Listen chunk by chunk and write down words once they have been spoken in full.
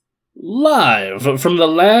Live from the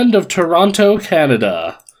land of Toronto,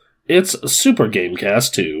 Canada, it's Super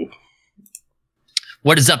Gamecast 2.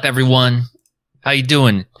 What is up, everyone? How you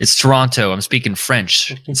doing? It's Toronto. I'm speaking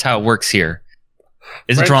French. That's how it works here.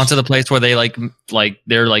 Isn't Toronto the place where they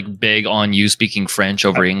they're big on you speaking French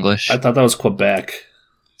over English? I thought that was Quebec.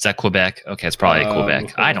 Is that Quebec? Okay, it's probably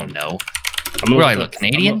Quebec. I don't know. Where I look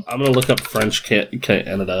Canadian? I'm gonna look up French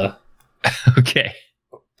Canada. Okay.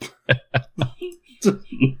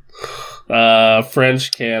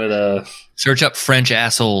 French Canada. Search up French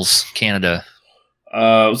assholes Canada.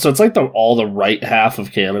 So it's like all the right half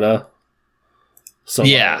of Canada. So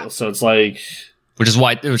yeah. So it's like, which is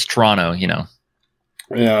why it was Toronto, you know.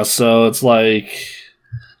 Yeah. So it's like,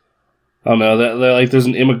 I don't know. They're like, there's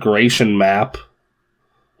an immigration map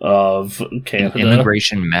of Canada. An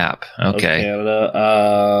immigration map. Okay.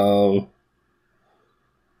 Canada.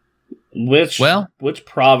 Which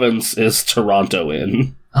province is Toronto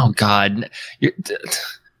in? Oh God,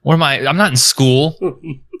 what am I? I'm not in school.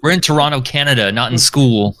 We're in Toronto, Canada, not in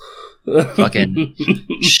school. Fucking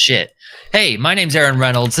shit. Hey, my name's Aaron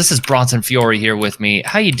Reynolds. This is Bronson Fiore here with me.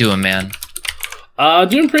 How you doing, man?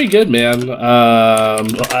 Doing pretty good, man.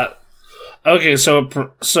 Okay,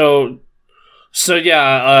 so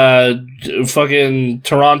yeah. Fucking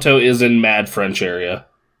Toronto is in Mad French area.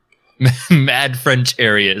 Mad French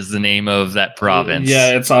area is the name of that province.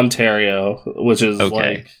 Yeah, it's Ontario, which is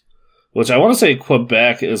which I want to say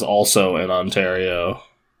Quebec is also in Ontario.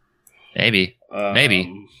 Maybe. I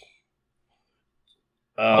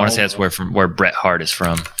want to say that's where Bret Hart is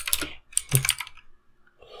from.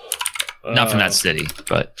 Not from that city,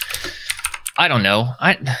 but I don't know.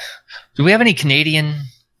 Do we have any Canadian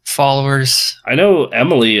followers? I know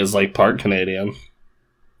Emily is like part Canadian.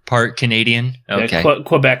 Part Canadian? Okay. Yeah,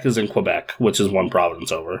 Quebec is in Quebec, which is one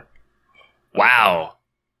province over. Wow.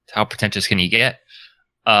 How pretentious can you get?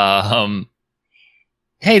 Hey,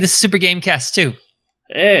 this is Super Gamecast 2.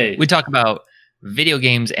 Hey. We talk about video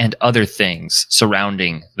games and other things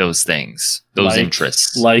surrounding those things, those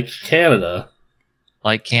interests. Like Canada.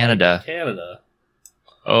 Like Canada. Canada.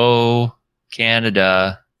 Oh,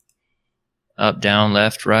 Canada. Up, down,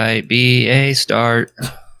 left, right, B, A, start.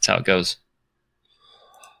 That's how it goes.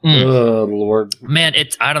 Oh, Lord. Man,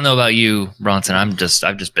 I don't know about you, Bronson. I've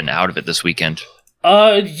just been out of it this weekend.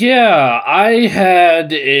 Yeah, I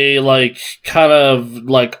had a kind of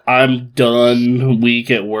I'm done week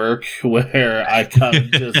at work where I kind of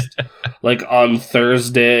just on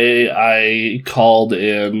Thursday I called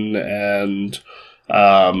in and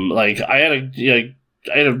I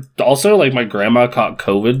had also my grandma caught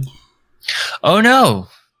COVID. Oh no.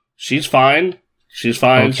 She's fine. She's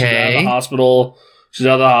fine. Okay. She's out of the hospital. She's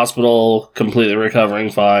out of the hospital, completely recovering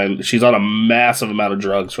fine. She's on a massive amount of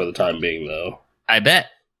drugs for the time being, though. I bet.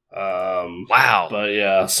 Wow. But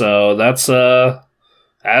yeah, so that's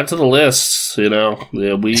add to the list. You know,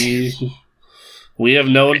 yeah, we have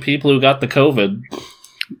known people who got the COVID.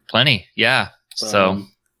 Plenty, yeah. So,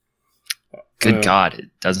 good God, it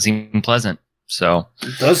doesn't seem pleasant. So,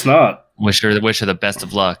 it does not. Wish her the best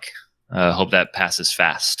of luck. Hope that passes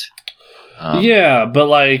fast. Yeah,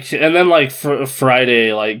 but and then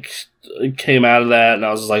Friday came out of that, and I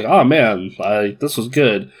was just like, oh man, this was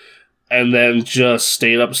good. And then just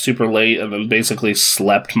stayed up super late, and then basically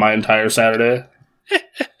slept my entire Saturday.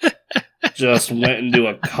 Just went into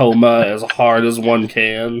a coma as hard as one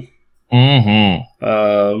can. Mm-hmm.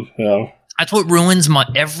 You know. That's what ruins my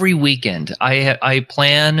every weekend. I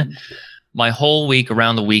plan my whole week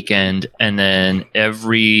around the weekend, and then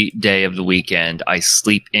every day of the weekend I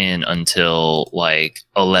sleep in until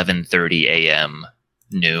 11:30 a.m.,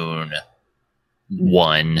 noon,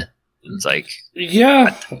 1. It's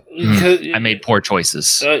yeah, I made poor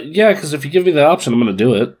choices. Yeah, because if you give me the option, I'm going to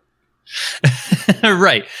do it.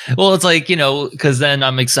 Right. Well, it's because then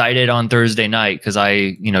I'm excited on Thursday night because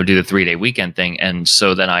I do the 3-day weekend thing, and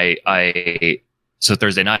so then so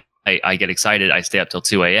Thursday night I get excited. I stay up till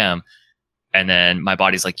 2 a.m. And then my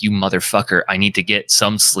body's like, you motherfucker, I need to get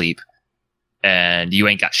some sleep. And you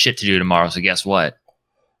ain't got shit to do tomorrow, so guess what?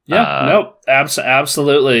 Yeah, nope,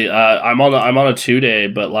 absolutely. I'm on a 2-day,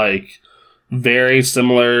 but very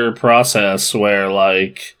similar process where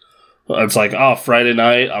it's oh, Friday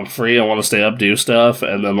night, I'm free, I want to stay up, do stuff,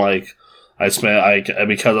 and then I spent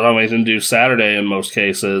because I don't have anything to do Saturday in most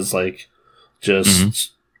cases,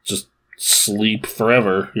 just sleep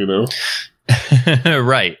forever, you know?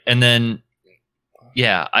 Right. And then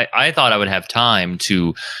yeah, I thought I would have time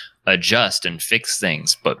to adjust and fix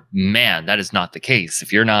things, but man, that is not the case.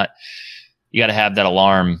 If you're not, you got to have that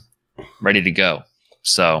alarm ready to go.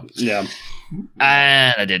 So yeah,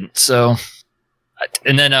 and I didn't. So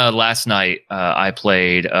And then last night I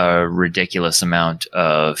played a ridiculous amount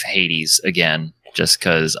of Hades again, just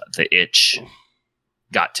because the itch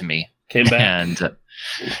got to me. Came back. And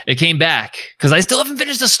it came back because I still haven't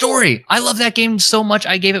finished the story. I love that game so much.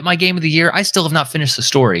 I gave it my game of the year. I still have not finished the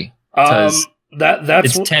story. That's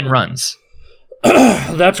it's 10 runs.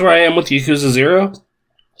 That's where I am with Yakuza 0.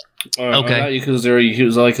 Okay. Not Yakuza 0,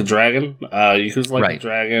 Yakuza Like a Dragon. Yakuza Like Right. a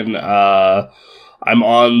Dragon. I'm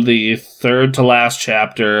on the third to last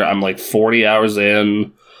chapter. I'm like 40 hours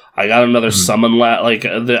in. I got another summon. I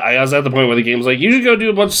was at the point where the game's like, you should go do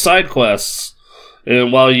a bunch of side quests,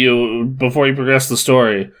 and before you progress the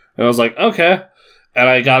story. And I was like, okay. And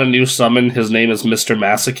I got a new summon. His name is Mr.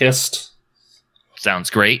 Masochist.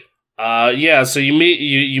 Sounds great. Yeah. So you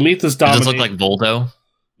meet this Does dominator. it look like Voldo?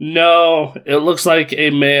 No, it looks like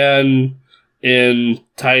a man in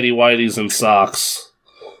tidy whities and socks.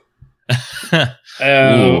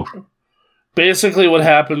 And basically what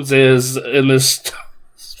happens is in this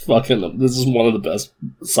this is one of the best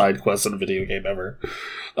side quests in a video game ever.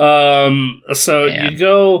 So Man.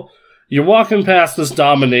 you're walking past this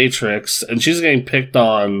dominatrix and she's getting picked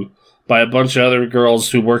on by a bunch of other girls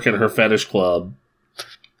who work at her fetish club.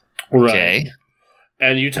 Right. Okay.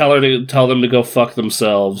 And you tell them to go fuck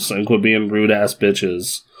themselves and quit being rude ass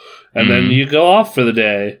bitches. And then you go off for the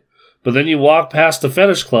day. But then you walk past the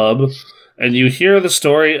fetish club and you hear the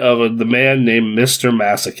story of the man named Mr.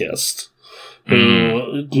 Masochist,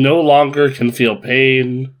 who no longer can feel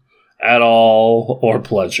pain at all or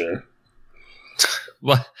pleasure.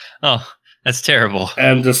 What? Oh, that's terrible.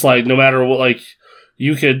 And just like, no matter what, like,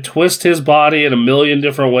 you could twist his body in a million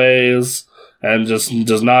different ways and just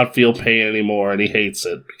does not feel pain anymore, and he hates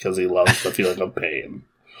it because he loves the feeling of pain.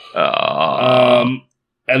 And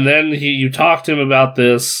then you talk to him about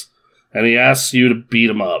this, and he asks you to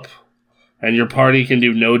beat him up. And your party can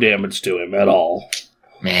do no damage to him at all.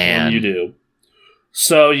 Man. When you do.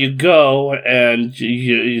 So you go, and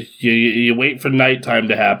you wait for nighttime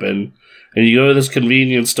to happen, and you go to this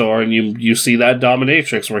convenience store, and you see that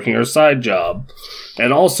dominatrix working her side job.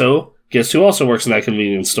 And also, guess who also works in that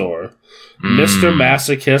convenience store? Mr.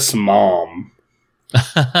 Masochist's mom.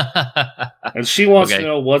 And she wants to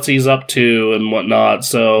know what he's up to and whatnot.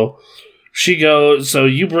 So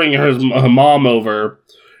you bring her mom over,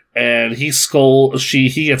 and he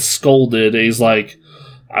gets scolded. And he's like,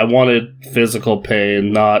 I wanted physical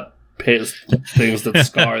pain, not things that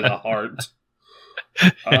scar the heart.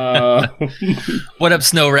 What up,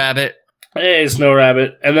 Snow Rabbit? Hey, Snow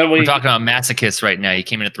Rabbit. And then we're talking about masochists right now. You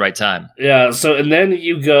came in at the right time. Yeah, so, and then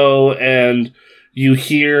you go and you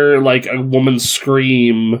hear, like, a woman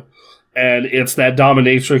scream, and it's that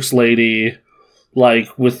dominatrix lady,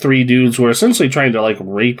 like, with 3 dudes who are essentially trying to, like,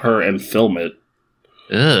 rape her and film it.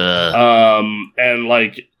 Ugh. And,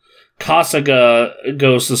 like, Kasuga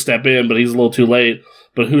goes to step in, but he's a little too late.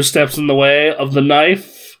 But who steps in the way of the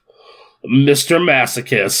knife? Mr.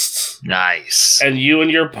 Masochist. Nice. And you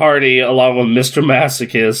and your party, along with Mr.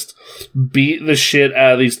 Masochist, beat the shit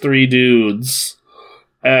out of these 3 dudes.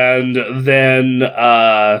 And then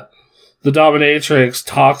the dominatrix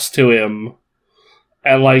talks to him.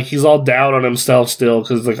 And, like, he's all down on himself still,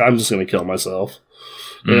 because, like, I'm just gonna kill myself.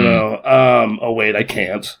 You know? Oh, wait, I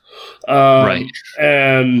can't. Right.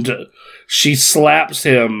 And she slaps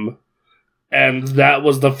him, and that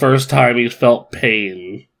was the first time he felt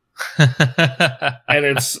pain. and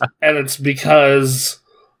it's because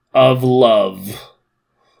of love.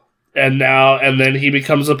 And then he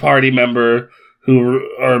becomes a party member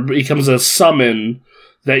or becomes a summon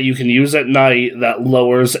that you can use at night that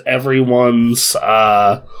lowers everyone's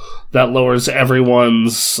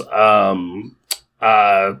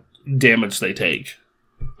damage they take.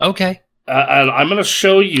 Okay. And I'm going to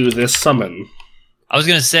show you this summon. I was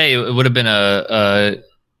going to say it would have been a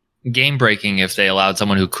game breaking if they allowed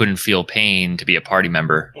someone who couldn't feel pain to be a party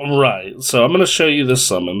member. Right. So I'm going to show you this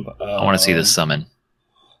summon. I want to see this summon.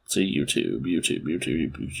 Let's see YouTube.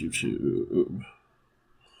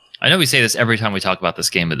 I know we say this every time we talk about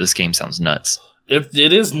this game, but this game sounds nuts.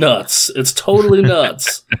 It is nuts. It's totally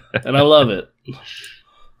nuts. And I love it.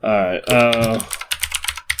 Alright.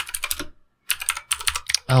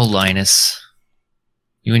 Oh, Linus.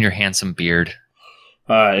 You and your handsome beard.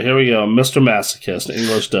 Alright, here we go. Mr. Masochist,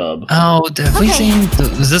 English dub. Oh, have we seen...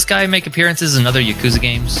 Does this guy make appearances in other Yakuza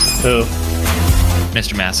games? Who?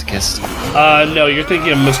 Mr. Masochist. No, you're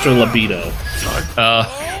thinking of Mr. Libido.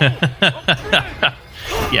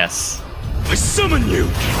 Yes. I summon you!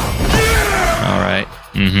 Alright.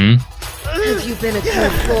 Mm-hmm. Have you been a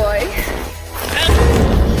good boy?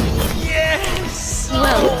 Yes!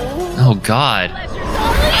 Well, Oh, God.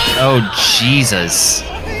 Oh, Jesus.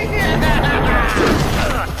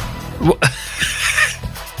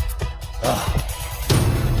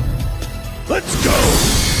 Let's go.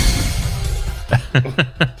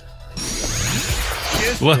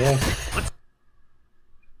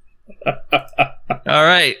 All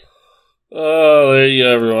right. Oh, there you go,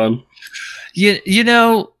 everyone. You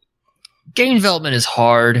know, game development is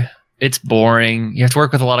hard. It's boring. You have to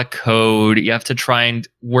work with a lot of code. You have to try and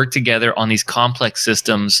work together on these complex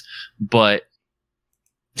systems, but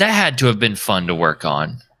that had to have been fun to work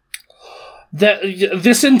on.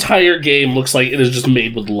 This entire game looks like it is just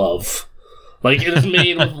made with love. Like, it is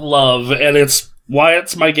made with love, and it's why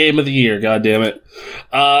it's my game of the year, god damn it.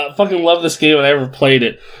 Fucking love this game, and I ever played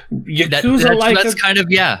it. That's kind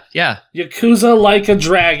of, yeah. Yakuza Like a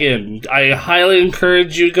Dragon. I highly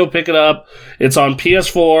encourage you to go pick it up. It's on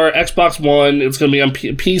PS4, Xbox One, it's gonna be on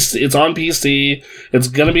PC, it's on PC, it's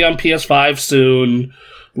gonna be on PS5 soon.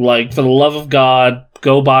 Like, for the love of God,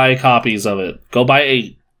 go buy copies of it. Go buy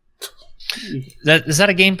 8. Is that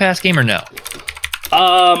a Game Pass game or no?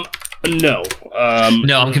 No.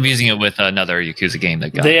 No, I'm confusing it with another Yakuza game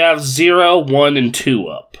that got. They have 0, 1, and 2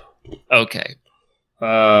 up. Okay.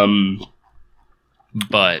 But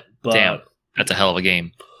Damn, that's a hell of a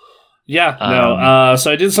game. Yeah, no. So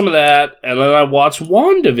I did some of that, and then I watched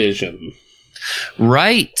WandaVision.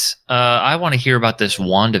 Right. I want to hear about this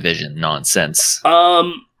WandaVision nonsense.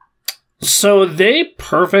 So they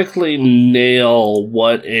perfectly nail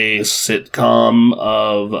what a sitcom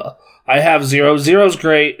of... I have Zero. Zero's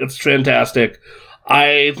great. It's fantastic.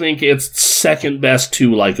 I think it's second best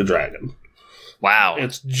to Like a Dragon. Wow.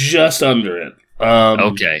 It's just under it.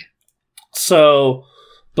 Okay. So,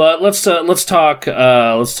 but let's talk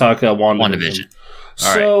WandaVision.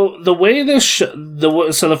 So the way this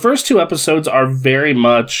the first 2 episodes are very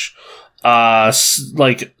much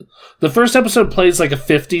like the first episode plays like a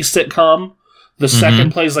 50s sitcom, the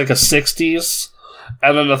second plays like a 60s,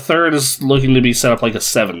 and then the third is looking to be set up like a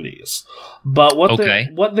 70s. But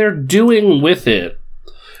what they're doing with it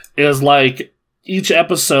is like each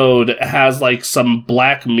episode has like some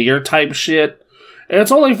Black Mirror type shit. And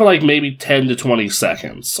it's only for like maybe 10 to 20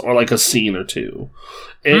 seconds or like a scene or two.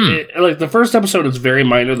 Like the first episode is very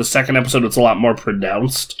minor. The second episode it's a lot more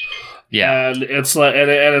pronounced. Yeah. And it's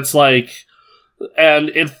like, and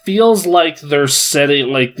it feels like they're setting,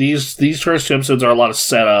 like these first 2 episodes are a lot of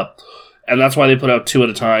setup. And that's why they put out 2 at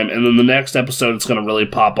a time. And then the next episode it's going to really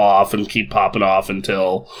pop off and keep popping off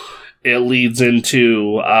until it leads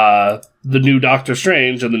into the new Doctor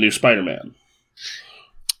Strange and the new Spider-Man.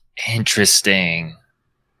 Interesting.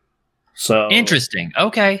 So interesting.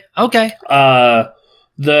 Okay.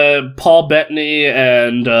 The Paul Bettany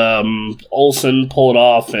and Olsen pull it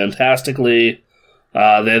off fantastically.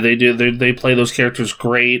 They play those characters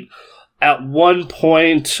great. At one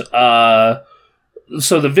point,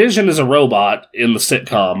 so the Vision is a robot in the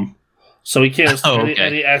sitcom, so he can't.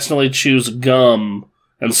 And he accidentally chews gum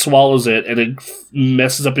and swallows it, and it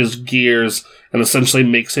messes up his gears and essentially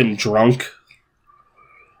makes him drunk.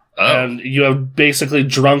 And you have basically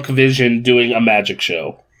drunk Vision doing a magic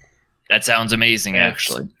show. That sounds amazing,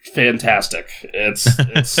 actually. Fantastic. It's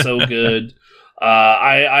so good.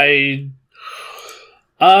 I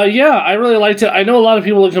really liked it. I know a lot of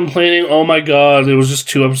people are complaining, oh my god, it was just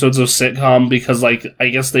 2 episodes of sitcom, because, like, I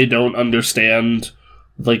guess they don't understand,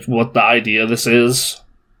 like, what the idea of this is.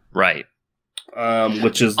 Right.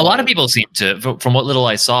 Which is... A lot of people seem to, from what little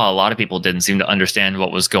I saw, a lot of people didn't seem to understand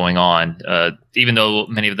what was going on. Even though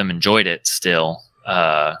many of them enjoyed it still,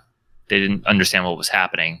 they didn't understand what was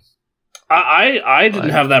happening. I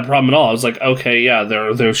didn't have that problem at all. I was like, okay,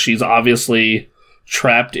 yeah, she's obviously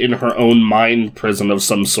trapped in her own mind prison of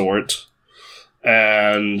some sort.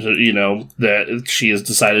 And, you know, that she has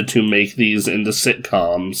decided to make these into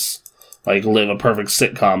sitcoms. Like, live a perfect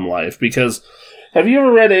sitcom life. Because... Have you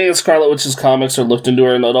ever read any of Scarlet Witch's comics or looked into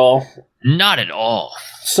her at all? Not at all.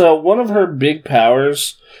 So one of her big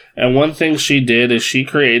powers, and one thing she did, is she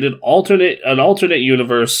created an alternate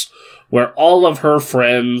universe where all of her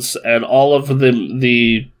friends and all of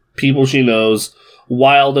the people she knows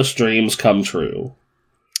wildest dreams come true.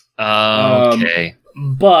 Okay.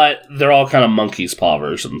 But they're all kind of monkey's paw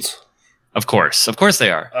versions. Of course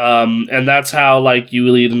they are. And that's how, like,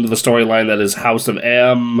 you lead into the storyline that is House of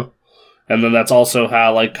M. And then that's also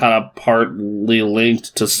how, like, kind of partly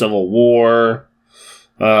linked to Civil War.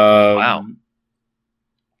 Wow.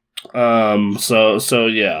 So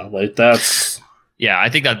yeah, like, that's... Yeah, I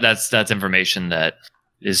think that's information that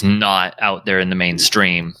is not out there in the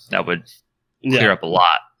mainstream. That would clear up a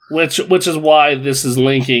lot. Which is why this is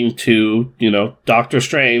linking to, you know, Doctor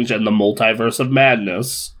Strange and the Multiverse of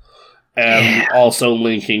Madness. And also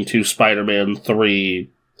linking to Spider-Man 3...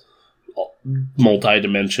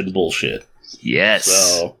 multi-dimension bullshit. Yes.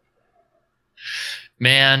 So,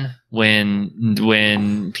 man,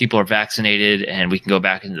 when people are vaccinated and we can go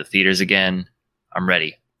back into the theaters again, I'm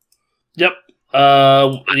ready. yep.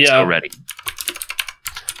 I'm Yeah. so ready.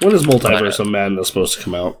 When is Multiverse of Madness supposed to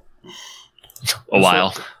come out? A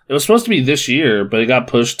while. It was supposed to be this year, but it got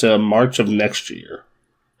pushed to March of next year.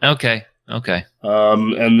 Okay.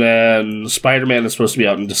 And then Spider-Man is supposed to be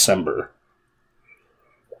out in December.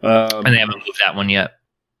 And they haven't moved that one yet.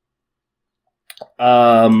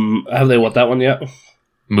 Have they what that one yet?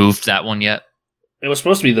 Moved that one yet? It was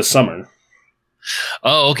supposed to be this summer.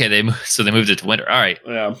 Oh, okay. They moved it to winter. All right.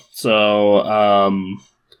 Yeah. So,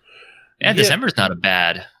 Yeah, December's not a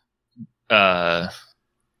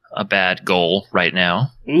bad goal right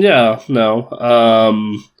now. Yeah,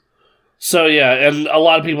 no. So yeah, and a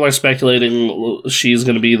lot of people are speculating she's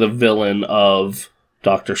going to be the villain of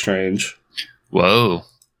Doctor Strange. Whoa.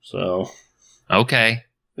 So, okay.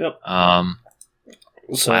 yep.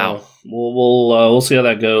 So Wow. we'll see how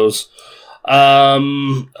that goes.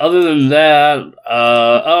 Other than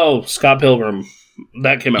that, Scott Pilgrim.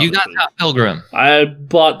 That came out. You got Scott Pilgrim. I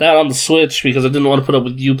bought that on the Switch because I didn't want to put up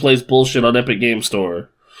with Uplay's bullshit on Epic Game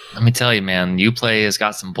Store. Let me tell you, man, Uplay has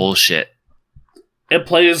got some bullshit. It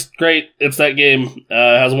plays great. It's that game.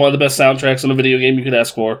 Has one of the best soundtracks in a video game you could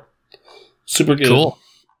ask for. Super good.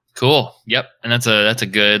 Cool. Yep. And that's a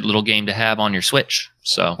good little game to have on your Switch.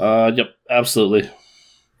 So. Yep. Absolutely.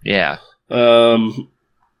 Yeah. So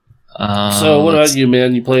what about you,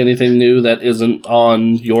 man? You play anything new that isn't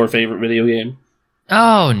on your favorite video game?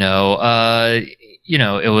 Oh no.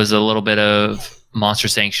 It was a little bit of Monster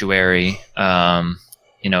Sanctuary.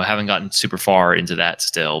 Haven't gotten super far into that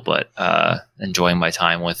still, but enjoying my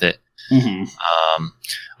time with it. Mm-hmm.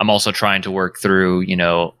 I'm also trying to work through,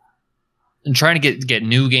 and trying to get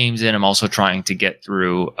new games in. I'm also trying to get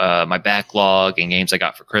through my backlog and games I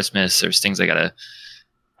got for Christmas. There's things I gotta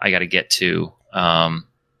get to. I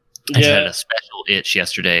just had a special itch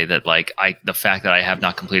yesterday that the fact that I have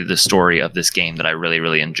not completed the story of this game that I really,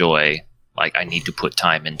 really enjoy, I need to put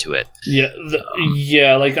time into it. Yeah.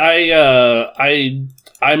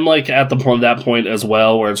 I'm like at that point as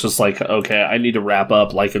well, where it's just like, okay, I need to wrap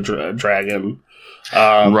up Like a Dragon.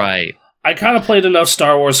 Right. I kind of played enough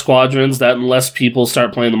Star Wars Squadrons that unless people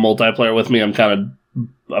start playing the multiplayer with me, I'm done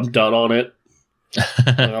on it.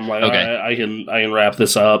 And I'm like, okay. all right, I can wrap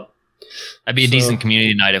this up. That'd be a decent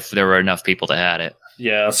community night if there were enough people to had it.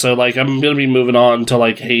 Yeah, so I'm gonna be moving on to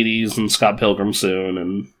Hades and Scott Pilgrim soon,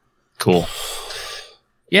 and cool.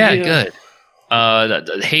 Yeah. Good.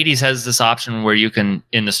 Hades has this option where you can,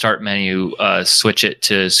 in the start menu, switch it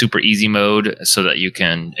to super easy mode so that you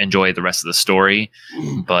can enjoy the rest of the story.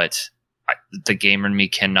 But the gamer in me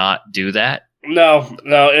cannot do that. No,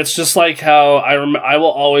 it's just like how I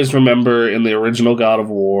will always remember in the original God of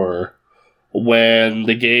War when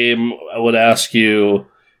the game would ask you,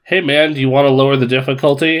 "Hey man, do you want to lower the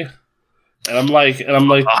difficulty?" And I'm like,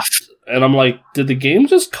 did the game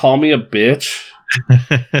just call me a bitch?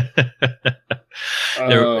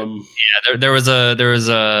 There was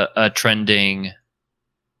a trending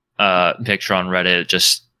picture on Reddit. It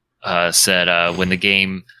just said when the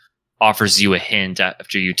game offers you a hint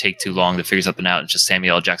after you take too long to figure something out, it's just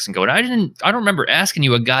Samuel L. Jackson going, I don't remember asking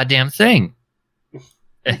you a goddamn thing.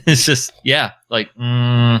 It's just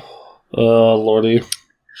Lordy.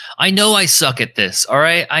 I know I suck at this. All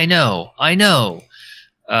right, I know.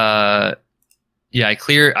 Yeah, I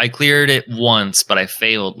cleared it once, but I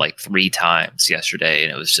failed 3 times yesterday,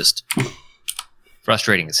 and it was just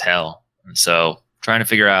frustrating as hell. And so, trying to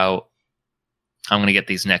figure out how I'm going to get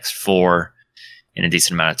these next 4 in a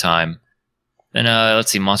decent amount of time. Then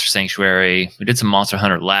let's see, Monster Sanctuary. We did some Monster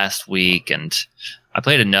Hunter last week, and I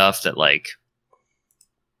played enough that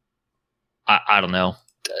I don't know.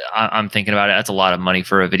 I'm thinking about it. That's a lot of money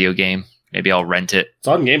for a video game. Maybe I'll rent it. It's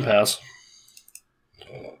on Game Pass.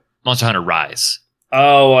 Monster Hunter Rise.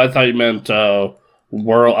 Oh, I thought you meant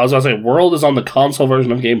World. I was going to say World is on the console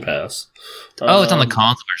version of Game Pass. It's on the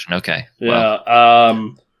console version. Okay. Yeah.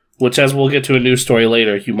 Well. Which, as we'll get to a news story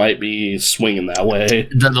later, you might be swinging that way.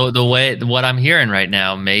 The way what I'm hearing right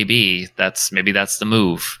now, maybe that's the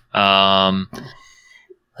move.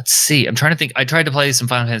 Let's see. I'm trying to think. I tried to play some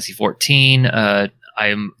Final Fantasy 14.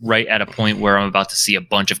 I'm right at a point where I'm about to see a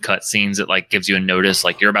bunch of cutscenes that gives you a notice,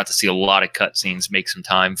 you're about to see a lot of cutscenes. Make some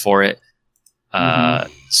time for it.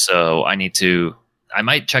 So I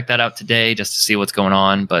might check that out today just to see what's going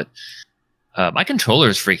on. But my controller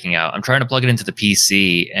is freaking out. I'm trying to plug it into the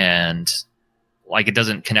PC and it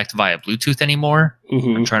doesn't connect via Bluetooth anymore.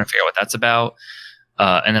 I'm trying to figure out what that's about.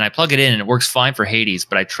 And then I plug it in and it works fine for Hades,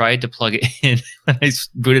 but I tried to plug it in when I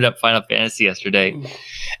booted up Final Fantasy yesterday.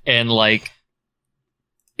 And like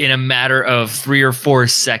in a matter of 3 or 4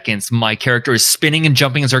 seconds, my character is spinning and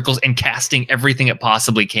jumping in circles and casting everything it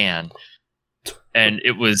possibly can. And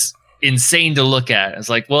it was insane to look at. It's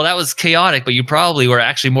like, well, that was chaotic, but you probably were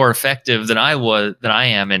actually more effective than I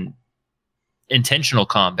am in intentional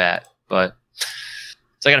combat. But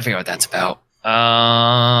so I got to figure out what that's about.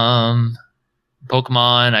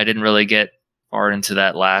 Pokemon, I didn't really get far into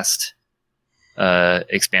that last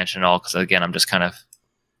expansion at all because again, I'm just kind of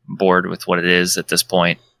bored with what it is at this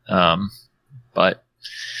point. But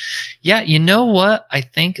yeah, you know what? I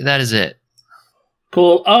think that is it.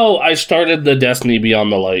 Cool. Oh, I started the Destiny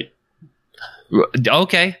Beyond the Light.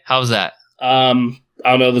 Okay, how's that? I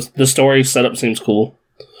don't know. The story setup seems cool.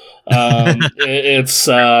 It's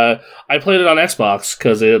I played it on Xbox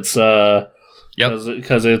because it's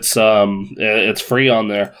because it's free on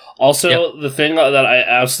there. Also, the thing that I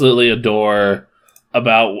absolutely adore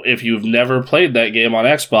about if you've never played that game on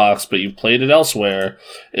Xbox but you've played it elsewhere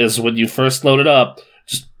is when you first load it up,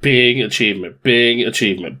 just big achievement,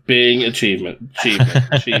 achievements.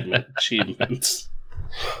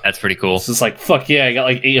 That's pretty cool. So it's like, fuck yeah, I got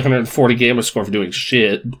like 840 gamer score for doing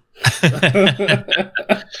shit. It's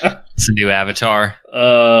a new avatar.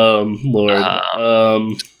 Lord.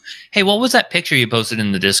 Hey, what was that picture you posted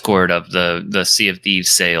in the Discord of the Sea of Thieves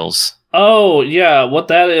sales? Oh, yeah. What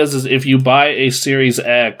that is if you buy a Series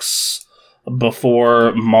X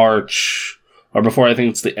before March, or before I think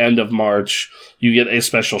it's the end of March, you get a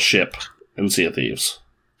special ship in Sea of Thieves.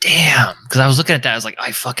 Damn. Because I was looking at that, I was like,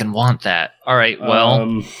 I fucking want that. All right,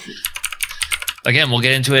 well, again, we'll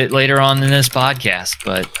get into it later on in this podcast,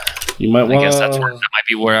 but you might I guess that might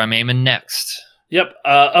be where I'm aiming next. Yep.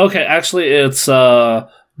 Okay, actually, it's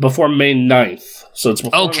before May 9th. So it's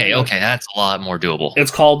before okay, that's a lot more doable.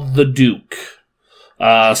 It's called The Duke.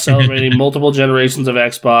 Celebrating multiple generations of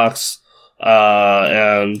Xbox.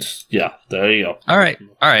 And yeah, there you go. All right.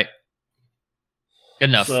 Good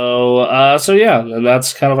enough. So yeah, and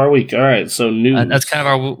that's kind of our week. All right, so news. That's kind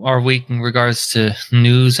of our week in regards to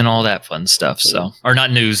news and all that fun stuff. So, or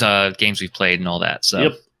not news, games we've played and all that. So,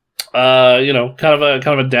 yep. Kind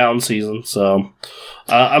of a down season. So,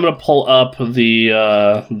 I'm gonna pull up the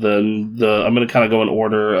I'm gonna kind of go in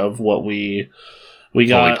order of what we got.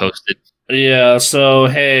 What we posted. Yeah. So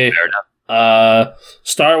hey. Fair enough.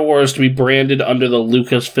 Star Wars to be branded under the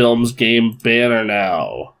Lucasfilms game banner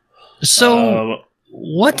now. So,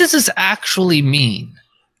 what does this actually mean?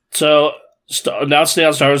 So, announced today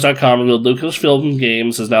on StarWars.com, revealed Lucasfilm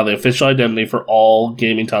Games is now the official identity for all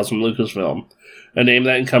gaming titles from Lucasfilm, a name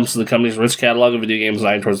that encompasses the company's rich catalog of video games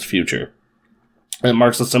designed towards the future. It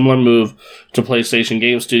marks a similar move to PlayStation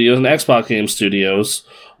Game Studios and Xbox Game Studios,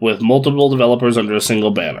 with multiple developers under a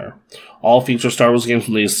single banner. All feature Star Wars games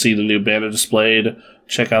when you see the new banner displayed.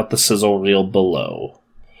 Check out the sizzle reel below,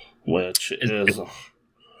 which is...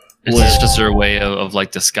 Is this just their way of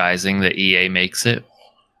like disguising that EA makes it?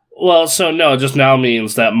 Well, so no, it just now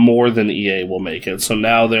means that more than EA will make it. So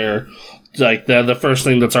now they're like the first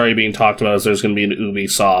thing that's already being talked about is there's going to be an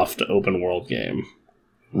Ubisoft open world game.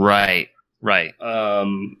 Right.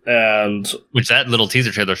 And which that little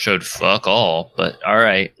teaser trailer showed fuck all, but all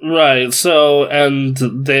right. Right. So and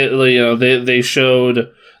they showed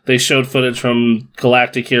footage from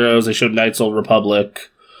Galactic Heroes. They showed Knights Old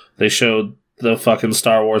Republic. They showed the fucking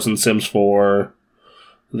Star Wars and Sims 4.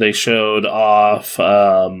 They showed off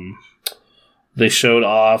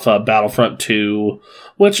Battlefront 2,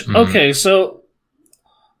 which okay, so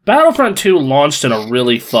Battlefront 2 launched in a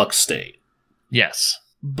really fucked state. Yes.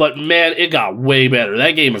 But man, it got way better.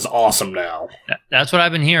 That game is awesome now. That's what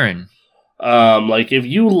I've been hearing. Like if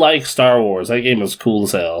you like Star Wars, that game is cool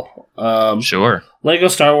as hell. Sure. Lego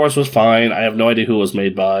Star Wars was fine. I have no idea who it was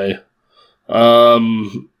made by.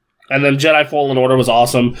 And then Jedi Fallen Order was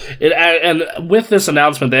awesome. And with this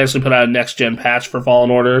announcement, they actually put out a next gen patch for Fallen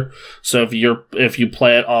Order. So if you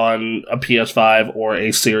play it on a PS5 or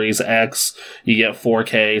a Series X, you get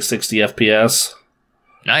 4K 60 FPS.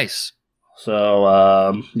 Nice.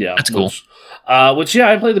 So yeah, that's cool. Which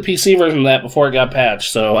I played the PC version of that before it got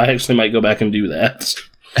patched, so I actually might go back and do that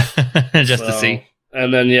just to see.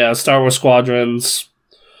 And then yeah, Star Wars Squadrons.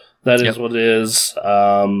 That is what it is.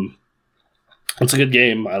 It's a good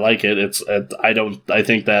game. I like it. I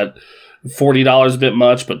think that $40 is a bit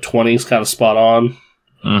much, but $20 is kind of spot on.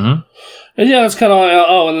 Mm-hmm. And yeah, it's kind of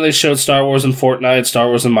and then they showed Star Wars in Fortnite, Star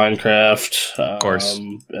Wars in Minecraft. Of course.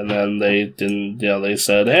 And then they they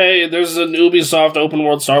said, hey, there's an Ubisoft open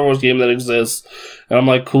world Star Wars game that exists. And I'm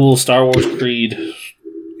like, cool, Star Wars Creed.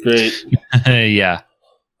 Great. Yeah.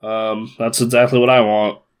 That's exactly what I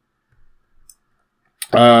want.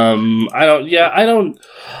 I'm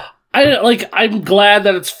glad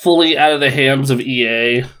that it's fully out of the hands of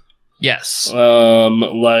EA. Yes.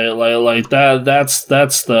 Like that.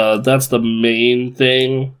 That's the main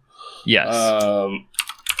thing. Yes.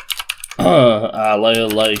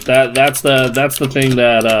 Like that. That's the thing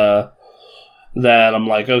that I'm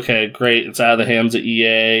like, okay, great. It's out of the hands of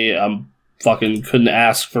EA. I'm fucking couldn't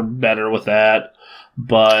ask for better with that.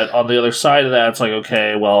 But on the other side of that, it's like,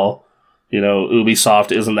 okay, well,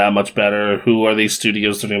 Ubisoft isn't that much better. Who are these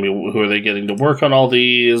studios that are going to be? Who are they getting to work on all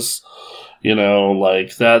these?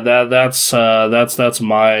 Like that. That's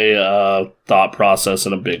my thought process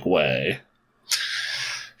in a big way.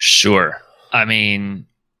 Sure. I mean,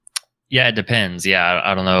 yeah, it depends. Yeah,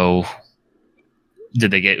 I don't know. Did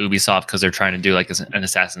they get Ubisoft because they're trying to do like an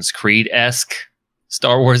Assassin's Creed-esque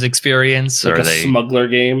Star Wars experience, like or a smuggler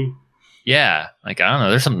game? Yeah, like I don't know.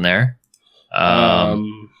 There's something there.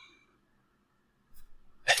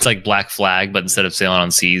 It's like Black Flag, but instead of sailing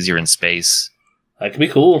on seas, you're in space. That could be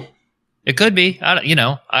cool. It could be. I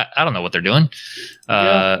don't know what they're doing.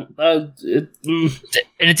 And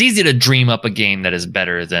it's easy to dream up a game that is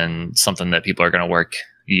better than something that people are going to work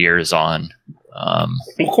years on. Of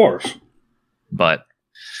course. But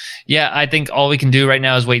yeah, I think all we can do right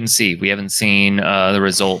now is wait and see. We haven't seen the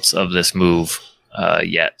results of this move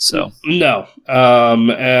yet, so no.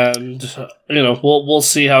 And we'll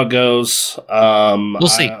see how it goes. We'll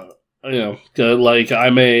see. Good. Like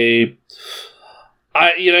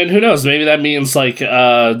and who knows? Maybe that means like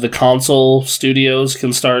the console studios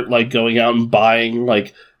can start like going out and buying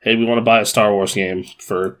like, hey, we want to buy a Star Wars game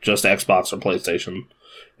for just Xbox or PlayStation,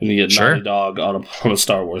 and you get Naughty Dog on a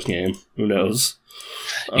Star Wars game. Who knows?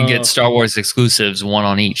 You can get Star Wars exclusives, one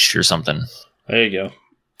on each or something. There you go.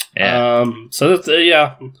 Yeah. So that's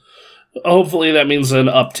hopefully that means an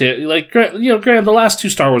uptick. Like granted, the last two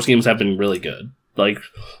Star Wars games have been really good. Like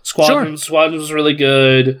Squadrons was really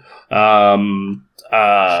good. Fallen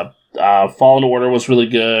Order was really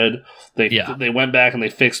good. They went back and they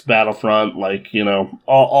fixed Battlefront. Like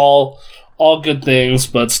all good things,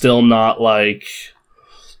 but still not like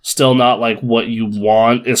what you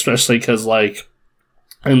want. Especially because like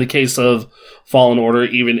in the case of Fallen Order,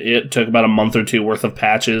 even it took about a month or two worth of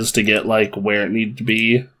patches to get like where it needed to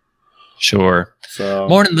be. Sure. So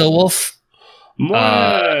morning, Bill Wolf.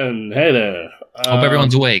 Morning. Hey there. Hope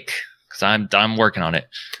everyone's awake because I'm working on it.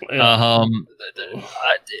 Yeah.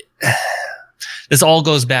 This all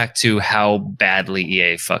goes back to how badly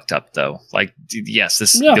EA fucked up, though. Like, yes,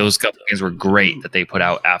 those couple games were great that they put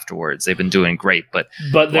out afterwards. They've been doing great, but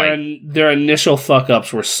their initial fuck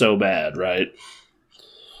ups were so bad, right?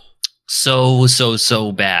 So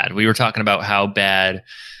bad. We were talking about how bad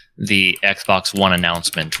the Xbox One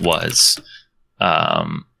announcement was,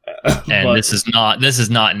 and this is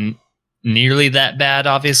not nearly that bad,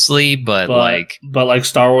 obviously, but like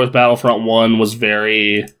Star Wars Battlefront 1 was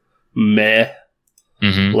very meh.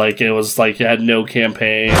 Mm-hmm. Like it was like it had no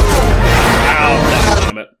campaign. Ow,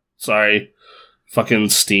 damn it! Sorry, fucking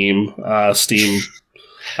Steam. I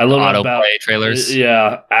love autoplay trailers.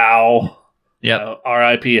 Yeah. Ow. Yep.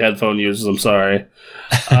 RIP headphone users. I'm sorry.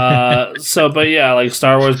 But yeah, like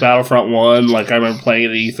Star Wars Battlefront 1. Like I remember playing it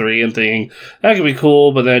at E3 and thinking that could be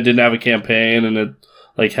cool, but then it didn't have a campaign and it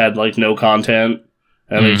like had like no content,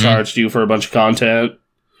 and they charged you for a bunch of content.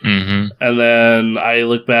 Mm-hmm. And then I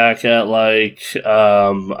look back at that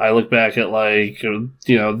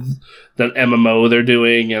MMO they're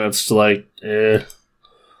doing, and it's like,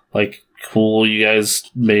 like cool. You guys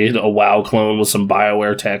made a WoW clone with some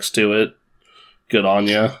BioWare text to it. Good on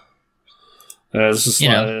you. And it's just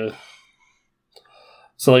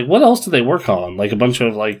so like, what else did they work on? Like a bunch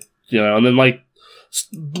of like, and then like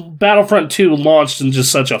Battlefront 2 launched in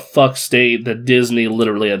just such a fuck state that Disney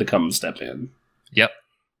literally had to come and step in. Yep.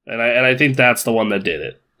 And I think that's the one that did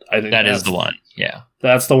it. I think that is the one. Yeah.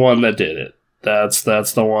 That's the one that did it. That's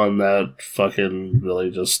the one that fucking really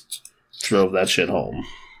just drove that shit home.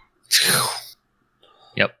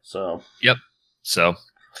 Yep. So.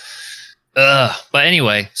 But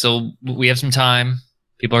anyway, so we have some time.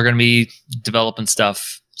 People are going to be developing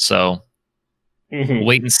stuff. So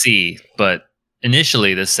wait and see. But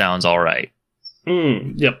initially, this sounds all right.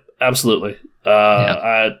 Yep. Absolutely.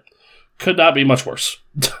 I could not be much worse.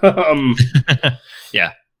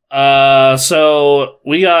 Yeah. So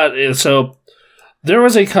there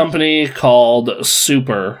was a company called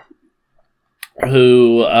Super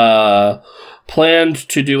who planned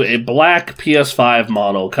to do a black PS5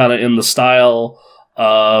 model, kind of in the style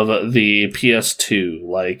of the PS2.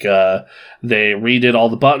 Like they redid all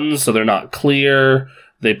the buttons so they're not clear.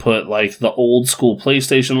 They put like the old school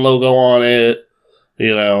PlayStation logo on it.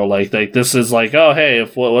 You know, like this is like, oh hey,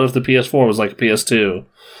 what if the PS4 was like a PS2?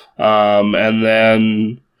 And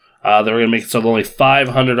then they're gonna make it so only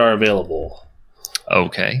 500 are available.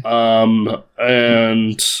 Okay.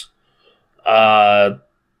 And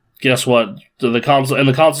guess what? The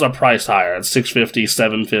consoles are priced higher. It's $650,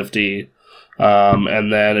 $750.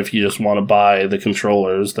 And then if you just want to buy the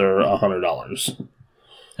controllers, they're $100.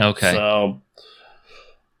 Okay. So,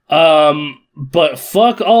 but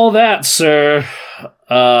fuck all that, sir.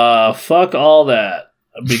 Fuck all that,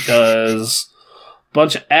 because a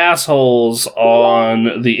bunch of assholes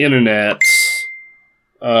on the internet,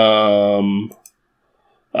 went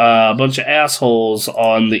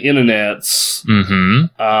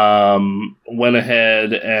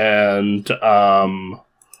ahead and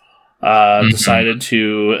decided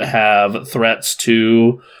to have threats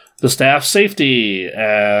to the staff's safety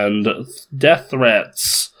and death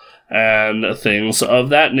threats and things of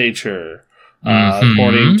that nature.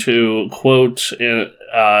 According to, quote, in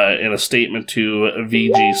a statement to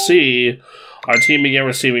VGC, our team began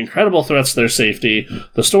receiving credible threats to their safety.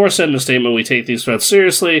 The store said in a statement, "We take these threats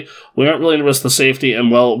seriously. We aren't willing to risk the safety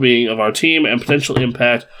and well-being of our team and potential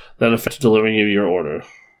impact that affects delivering you your order."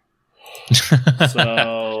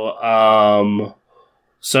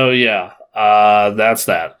 So yeah, that's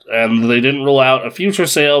that. And they didn't rule out a future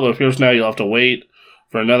sale, but it appears now you'll have to wait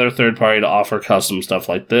for another third party to offer custom stuff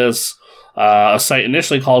like this. A site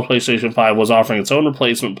initially called PlayStation 5 was offering its own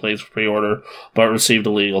replacement plates for pre-order, but received a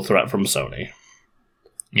legal threat from Sony.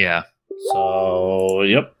 Yeah. So,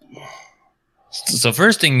 yep. So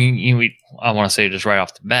first thing I want to say just right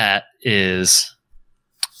off the bat is,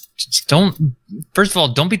 first of all,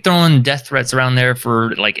 don't be throwing death threats around there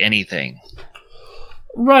for like anything.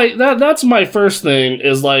 Right, that's my first thing,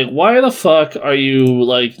 is like, why the fuck are you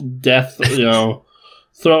like death,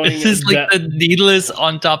 throwing... This is like the needless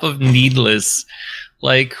on top of needless.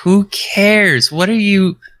 Like, who cares? What are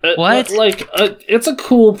you... What? It's a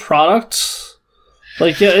cool product.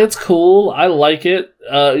 Like, yeah, it's cool. I like it,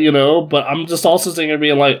 but I'm just also sitting here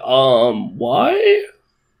being like, why?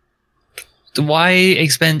 Why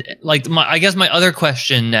expend... Like, I guess my other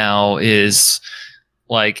question now is...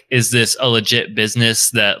 Like, is this a legit business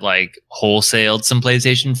that, like, wholesaled some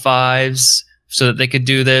PlayStation 5s so that they could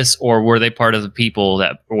do this? Or were they part of the people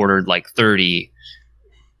that ordered, like, 30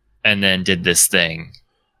 and then did this thing?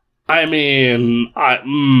 I mean,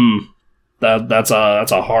 that's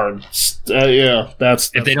a hard...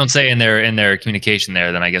 that's... If they don't say in their communication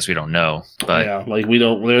there, then I guess we don't know. But yeah, like, we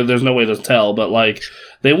don't... There's no way to tell, but, like,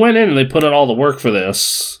 they went in and they put in all the work for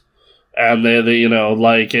this. And they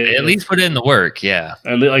like... They at least put in the work, yeah.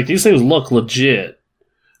 And these things look legit.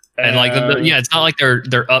 And like, it's not like they're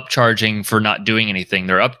upcharging for not doing anything.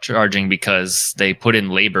 They're upcharging because they put in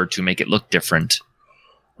labor to make it look different.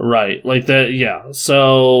 Right. Like that, yeah.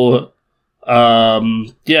 So,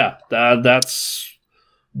 that's...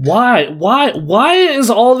 Why is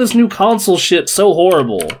all this new console shit so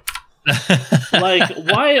horrible? Like,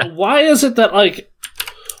 why is it that,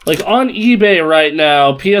 like on eBay right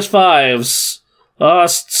now, PS5s,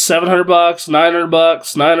 $700, $900,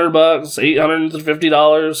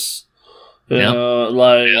 $900, $850.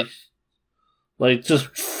 Yep. Like just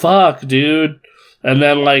fuck, dude. And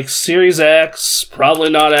then like Series X, probably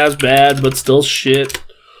not as bad, but still shit.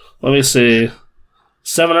 Let me see,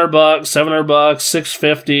 $700,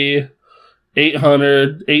 $650,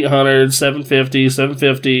 $800, $750,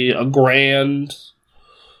 $750, $1,000.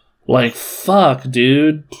 Like, fuck,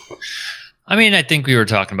 dude. I mean, I think we were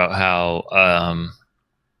talking about how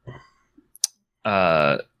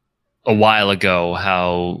a while ago,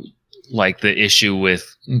 how like the issue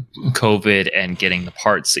with COVID and getting the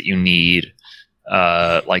parts that you need,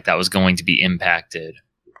 like that was going to be impacted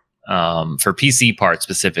for PC parts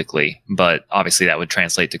specifically, but obviously that would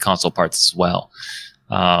translate to console parts as well.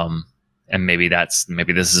 And maybe this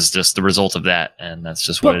is just the result of that, and that's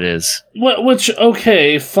just what it is. Which,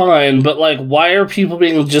 okay, fine, but like, why are people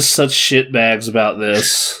being just such shitbags about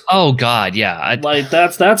this? Oh God, yeah.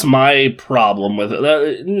 That's my problem with it.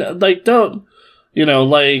 Like, don't,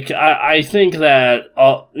 I think that,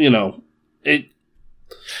 it,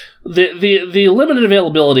 the limited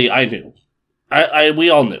availability, I knew. We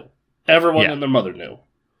all knew. Everyone and their mother knew.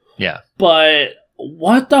 Yeah. But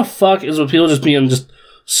what the fuck is with people just being just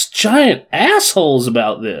giant assholes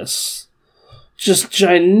about this? Just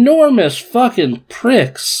ginormous fucking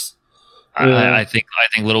pricks. I think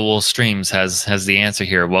Little Wolf Streams has the answer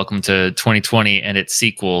here. Welcome to 2020 and its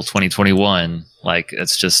sequel 2021. Like,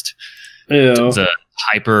 it's just the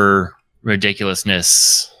hyper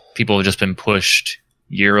ridiculousness. People have just been pushed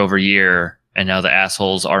year over year and now the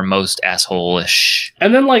assholes are most asshole-ish.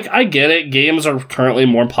 And then, like, I get it. Games are currently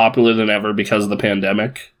more popular than ever because of the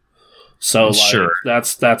pandemic. So, like, Sure.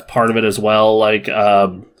 that's part of it as well. Like, I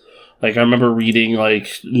remember reading, like,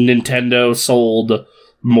 Nintendo sold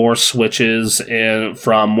more Switches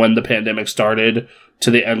from when the pandemic started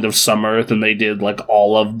to the end of summer than they did, like,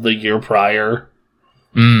 all of the year prior.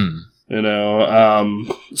 Mm. You know,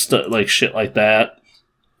 like, shit like that.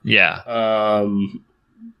 Yeah.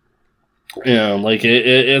 Yeah, like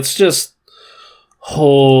it's just,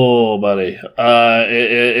 oh, buddy.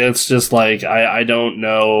 It's just like I don't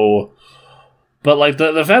know, but like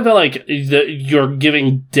the fact that like you're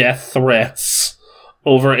giving death threats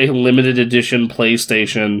over a limited edition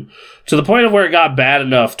PlayStation to the point of where it got bad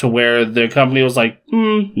enough to where the company was like,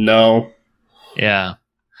 no. Yeah.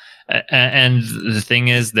 And the thing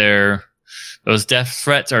is, those death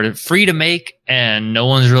threats are free to make, and no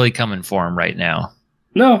one's really coming for them right now.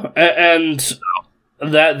 No, and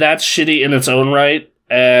that's shitty in its own right,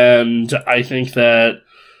 and I think that,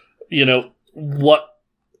 you know,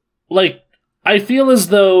 I feel as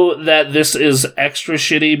though that this is extra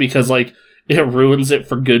shitty because, like, it ruins it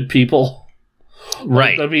for good people.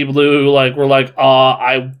 Right. Like, the people who, like, were like,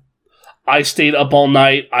 I stayed up all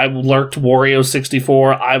night, I lurked Wario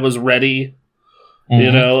 64, I was ready,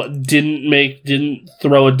 you know, didn't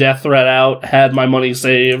throw a death threat out, had my money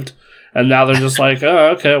saved. And now they're just like, oh,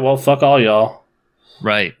 okay, well, fuck all y'all.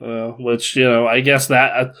 Right. Which, you know, I guess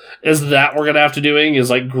that is that we're going to have to doing is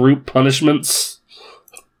like group punishments.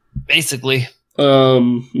 Basically.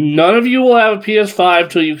 None of you will have a PS5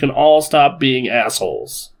 till you can all stop being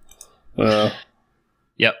assholes.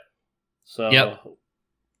 Yep. So. Yep.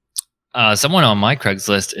 Someone on my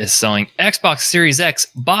Craigslist is selling Xbox Series X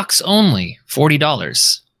box only,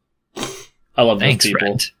 $40. I love Thanks, those people.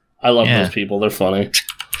 friend. I love those people. They're funny.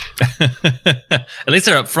 At least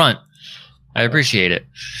they're up front. I appreciate it.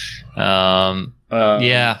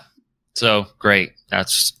 Yeah. So great.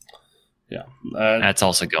 That's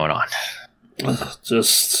also going on.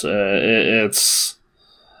 Just it's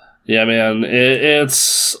yeah, man.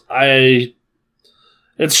 It's a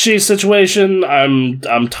shitty situation.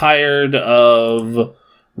 I'm tired of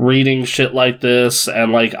reading shit like this,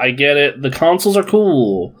 and like I get it. The consoles are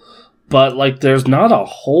cool, but like there's not a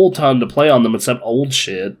whole ton to play on them except old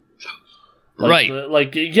shit. Like,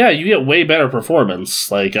 right. Yeah, you get way better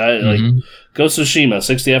performance. Like Ghost of Tsushima,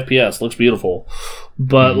 60 FPS, looks beautiful.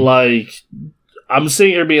 But like I'm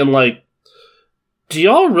sitting here being like, do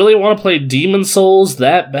y'all really want to play Demon Souls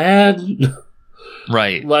that bad?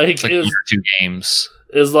 Right. Like it's like 2 games.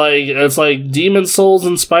 It's like Demon Souls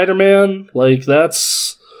and Spider-Man. Like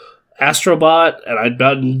that's Astrobot, and I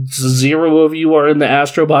bet 0 of you are in the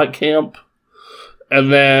Astrobot camp.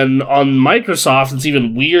 And then on Microsoft, it's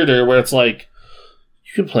even weirder, where it's like,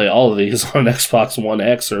 you can play all of these on Xbox One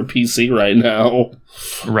X or a PC right now.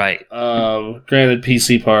 Right. Granted,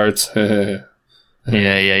 PC parts.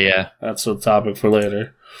 Yeah. That's a topic for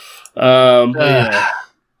later. Yeah.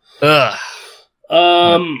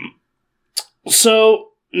 So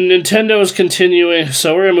Nintendo is continuing.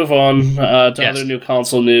 So we're gonna move on to other new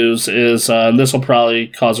console news. Is this will probably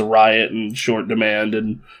cause a riot and short demand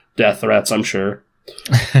and death threats, I'm sure.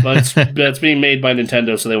 But it's being made by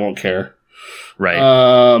Nintendo, so they won't care. Right.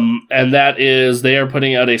 And that is, they are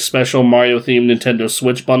putting out a special Mario-themed Nintendo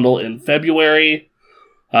Switch bundle in February.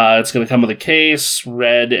 It's going to come with a case,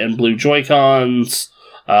 red and blue Joy-Cons,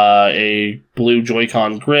 a blue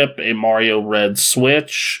Joy-Con grip, a Mario red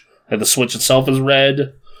Switch, and the Switch itself is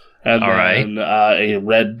red, and then a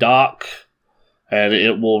red dock, and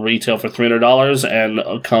it will retail for $300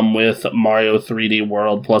 and come with Mario 3D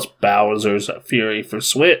World plus Bowser's Fury for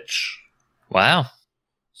Switch. Wow.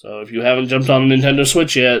 So if you haven't jumped on a Nintendo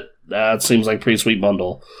Switch yet, that seems like a pretty sweet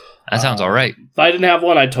bundle. That sounds all right. If I didn't have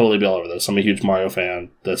one, I'd totally be all over this. I'm a huge Mario fan.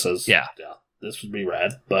 This would be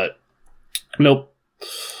rad, but nope.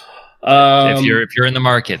 If you're in the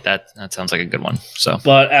market, that sounds like a good one. So,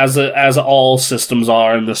 but as all systems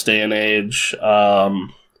are in this day and age,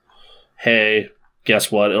 hey,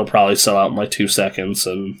 guess what? It'll probably sell out in like 2 seconds,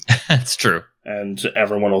 and that's true. And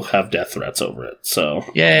everyone will have death threats over it. So,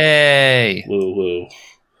 yay! Woo woo!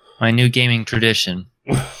 My new gaming tradition.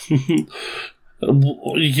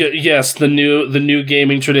 Yes, the new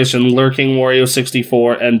gaming tradition: lurking Wario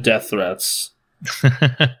 64 and death threats.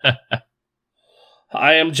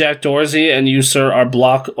 I am Jack Dorsey, and you, sir, are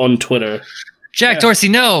blocked on Twitter. Jack Dorsey,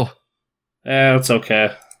 no! It's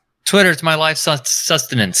okay. Twitter's my life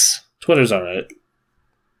sustenance. Twitter's alright.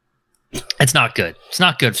 It's not good. It's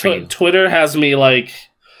not good for you. Twitter has me like...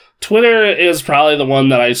 Twitter is probably the one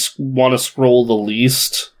that I want to scroll the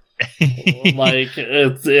least. like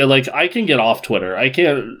I can get off Twitter. I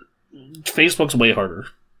can't. Facebook's way harder.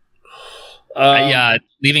 Yeah,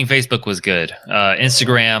 leaving Facebook was good.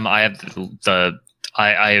 Instagram, I have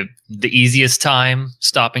the easiest time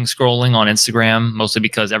stopping scrolling on Instagram, mostly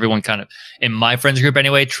because everyone kind of, in my friends group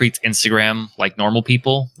anyway, treats Instagram like normal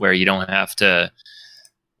people, where you don't have to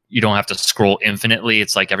scroll infinitely.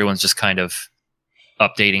 It's like everyone's just kind of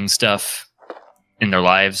updating stuff in their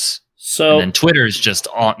lives. So, and then Twitter is just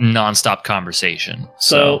nonstop conversation.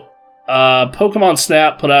 So Pokemon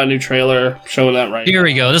Snap put out a new trailer showing that right here now.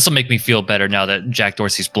 we go. This will make me feel better now that Jack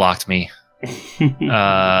Dorsey's blocked me. New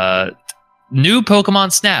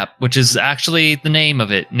Pokemon Snap, which is actually the name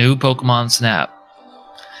of it. New Pokemon Snap.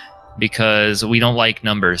 Because we don't like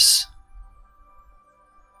numbers.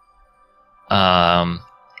 So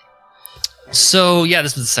yeah,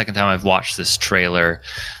 this is the second time I've watched this trailer.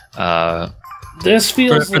 This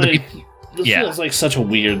feels feels like such a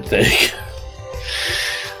weird thing.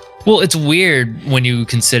 Well, it's weird when you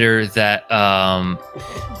consider that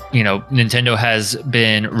Nintendo has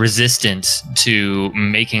been resistant to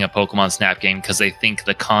making a Pokemon Snap game because they think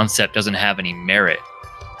the concept doesn't have any merit.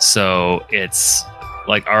 So it's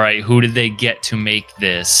like, all right, who did they get to make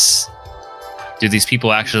this? Do these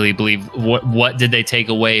people actually believe what did they take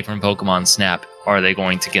away from Pokemon Snap? Are they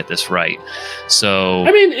going to get this right? So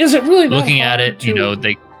I mean, is it really looking at it?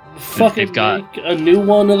 They've got a new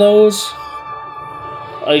one of those.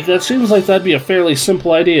 Like, that seems like that'd be a fairly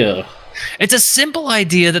simple idea. It's a simple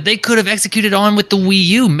idea that they could have executed on with the Wii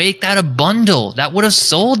U. Make that a bundle. That would have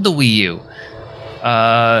sold the Wii U.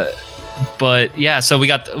 But yeah, so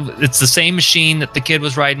it's the same machine that the kid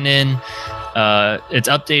was riding in. It's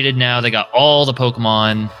updated now. They got all the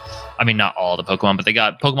Pokemon. I mean, not all the Pokemon, but they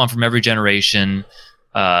got Pokemon from every generation.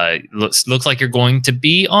 Looks like you're going to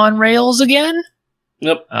be on rails again.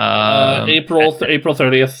 Yep. April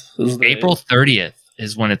 30th. April 30th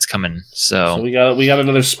is when it's coming. So we got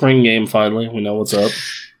another spring game finally. We know what's up.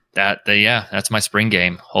 That's my spring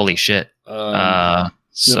game. Holy shit.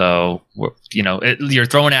 So you're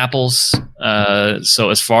throwing apples. So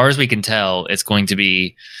as far as we can tell, it's going to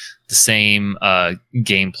be the same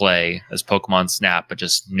gameplay as Pokemon Snap, but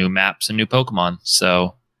just new maps and new Pokemon.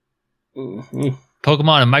 So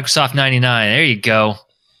Pokemon and Microsoft 99. There you go.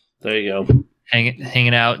 There you go.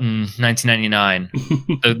 Hanging out in 1999.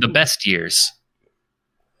 the best years.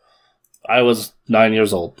 I was 9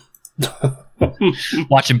 years old.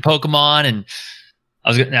 Watching Pokemon, and I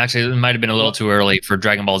was actually, it might have been a little too early for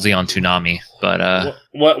Dragon Ball Z on Toonami, but that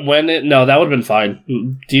would have been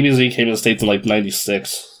fine. DBZ came to the States in like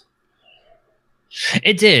 96.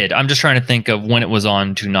 It did. I'm just trying to think of when it was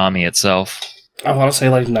on Toonami itself. I want to say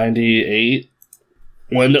like 98.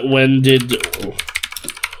 When did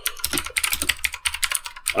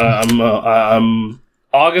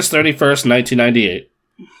August 31st, 1998.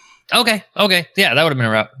 Okay. Yeah, that would have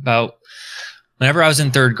been about whenever I was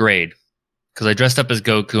in third grade, because I dressed up as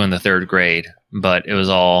Goku in the third grade, but it was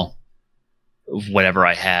all whatever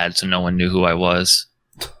I had, so no one knew who I was.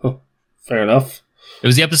 Fair enough. It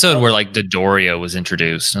was the episode where like Dodoria was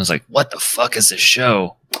introduced, and I was like, "What the fuck is this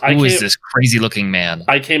show? Who is this crazy looking man?"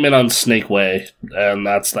 I came in on Snake Way, and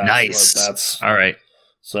that's nice. That's all right.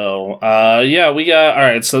 So, yeah, we got all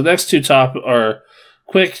right. So the next two are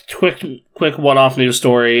quick one-off news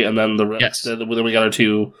story, and then the rest. Yes. Then we got our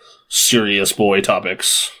two serious boy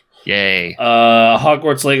topics. Yay!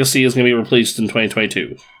 Hogwarts Legacy is going to be released in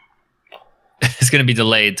 2022. It's going to be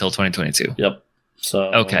delayed till 2022. Yep. So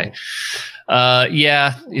okay.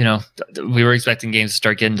 Yeah, we were expecting games to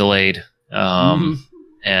start getting delayed.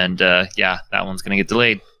 And yeah, that one's going to get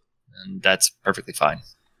delayed, and that's perfectly fine.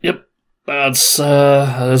 Yep. That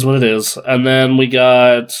is what it is. And then we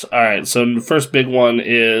got, all right, so the first big one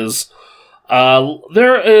is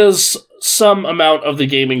there is some amount of the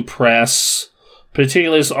gaming press,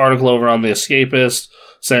 particularly this article over on The Escapist,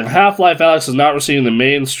 saying Half-Life Alyx is not receiving the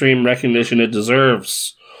mainstream recognition it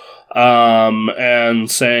deserves. And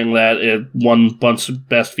saying that it won a bunch of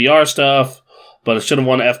best VR stuff, but it should have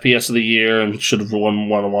won FPS of the year and should have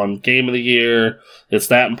won game of the year. It's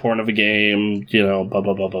that important of a game, blah,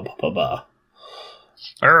 blah, blah, blah, blah, blah.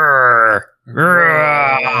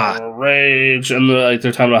 Rage. And they're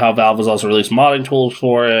talking about how Valve has also released modding tools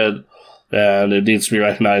for it, and it needs to be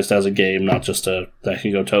recognized as a game, not just that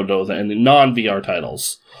can go toe-to-toe with any non-VR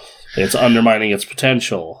titles. It's undermining its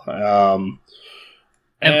potential.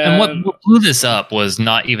 And what blew this up was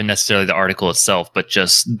not even necessarily the article itself, but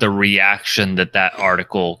just the reaction that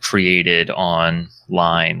article created online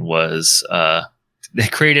was it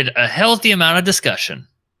created a healthy amount of discussion.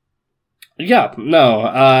 Yeah, no.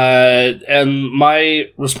 And my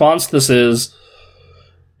response to this is,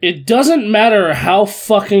 it doesn't matter how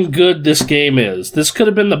fucking good this game is. This could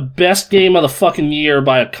have been the best game of the fucking year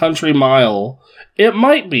by a country mile. It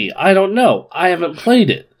might be. I don't know. I haven't played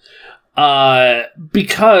it.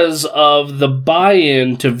 Because of the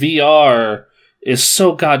buy-in to VR is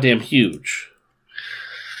so goddamn huge.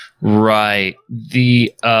 Right.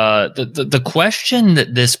 The question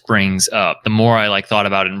that this brings up, the more I like thought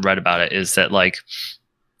about it and read about it, is that like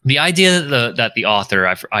the idea that the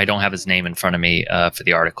author, I don't have his name in front of me for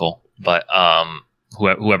the article, but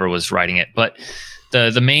whoever was writing it, but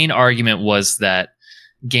the main argument was that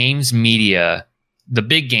games media, the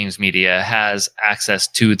big games media, has access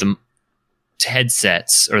to the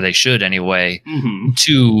headsets, or they should anyway,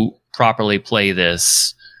 to properly play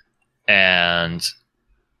this, and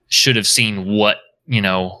should have seen what,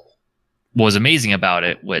 was amazing about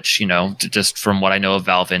it, which, just from what I know of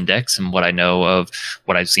Valve Index and what I know of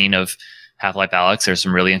what I've seen of Half-Life Alyx, there's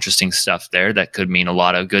some really interesting stuff there that could mean a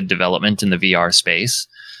lot of good development in the VR space.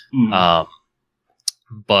 But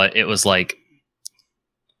it was like,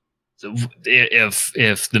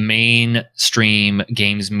 if the mainstream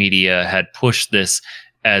games media had pushed this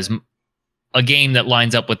as a game that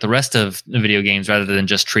lines up with the rest of the video games rather than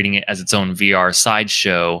just treating it as its own VR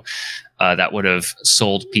sideshow, that would have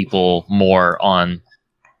sold people more on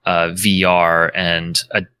VR and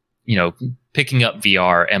picking up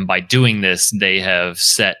VR. And by doing this, they have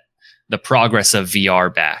set the progress of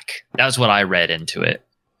VR back. That's what I read into it.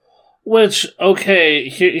 Which, okay,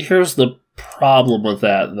 here's the problem with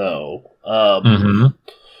that, though.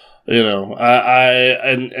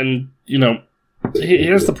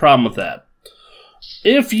 Here's the problem with that.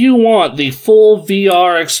 If you want the full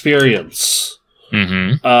VR experience,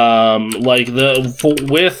 with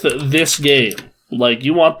this game, like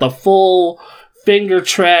you want the full finger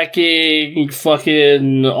tracking,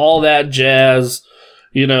 fucking all that jazz,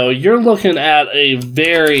 you're looking at a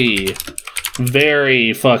very,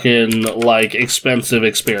 very fucking expensive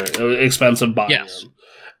experience, expensive buy-in. Yes.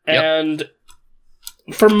 And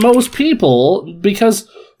for most people, because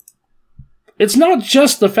it's not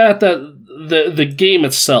just the fact that the game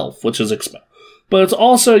itself, which is expensive, but it's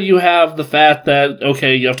also you have the fact that,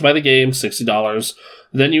 okay, you have to buy the game, $60,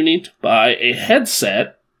 then you need to buy a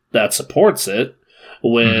headset that supports it,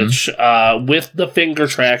 which, with the finger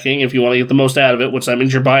tracking, if you want to get the most out of it, which that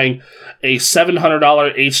means you're buying a $700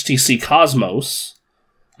 HTC Cosmos,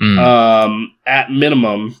 at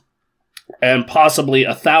minimum, and possibly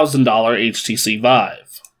 $1,000 HTC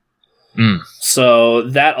Vive. So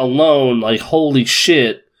that alone, holy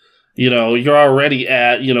shit, you're already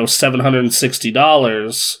at,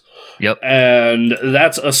 $760. Yep. And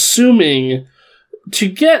that's assuming to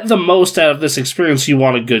get the most out of this experience, you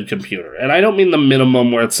want a good computer. And I don't mean the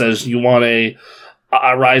minimum where it says you want a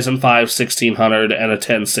Ryzen 5 1600 and a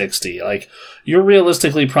 1060. You're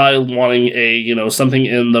realistically probably wanting a, something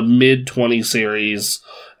in the mid 20 series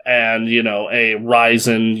and, a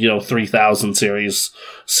Ryzen, 3000 series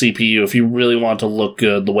CPU if you really want to look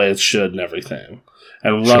good the way it should and everything.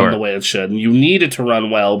 And run the way it should. And you need it to run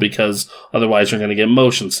well because otherwise you're going to get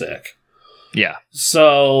motion sick. Yeah.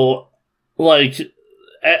 So,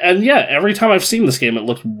 every time I've seen this game, it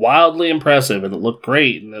looked wildly impressive and it looked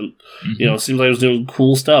great. And then, it seems like it was doing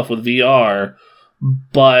cool stuff with VR.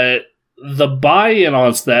 But the buy-in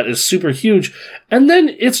on that is super huge. And then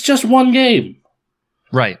it's just one game.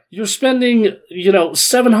 Right. You're spending,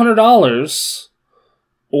 $700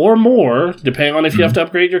 or more, depending on if you have to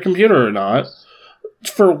upgrade your computer or not,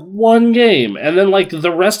 for one game. And then,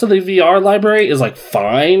 the rest of the VR library is,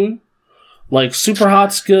 fine. Super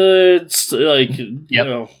Hot's good.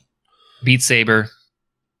 Beat Saber.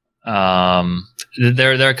 There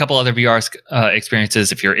are a couple other VR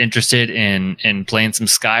experiences. If you're interested in playing some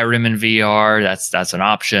Skyrim in VR, that's an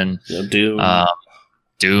option. Yeah, Doom.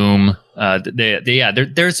 Doom.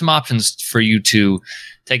 There's some options for you to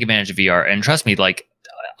take advantage of VR. And trust me,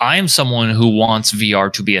 I am someone who wants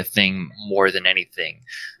VR to be a thing more than anything.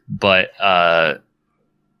 But the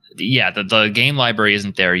game library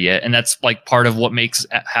isn't there yet. And that's part of what makes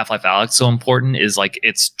Half-Life Alyx so important is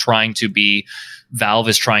Valve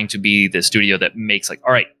is trying to be the studio that makes all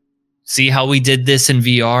right, see how we did this in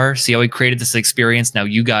VR? See how we created this experience? Now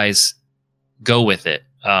you guys go with it.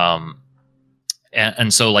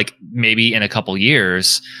 And so maybe in a couple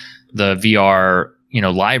years, the VR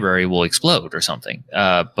library will explode or something.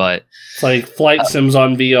 But it's Flight Sims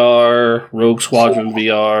on VR, Rogue Squadron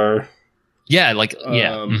VR. Yeah, And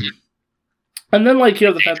then you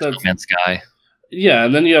have the fact that Sky. Yeah,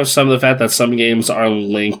 and then you have some of the fact that some games are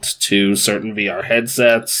linked to certain VR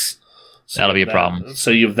headsets. So that'll be a problem.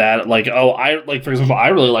 So you have that, for example, I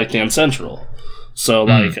really like Dance Central. So,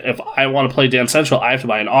 like, if I want to play Dance Central, I have to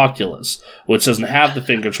buy an Oculus, which doesn't have the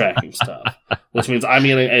finger tracking stuff, which means I'm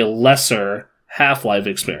getting a lesser Half-Life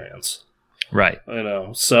experience. Right. You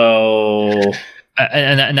know, so...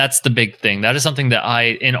 And that's the big thing. That is something that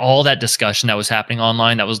in all that discussion that was happening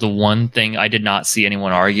online, that was the one thing I did not see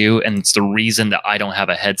anyone argue. And it's the reason that I don't have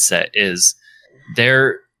a headset is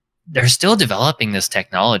they're still developing this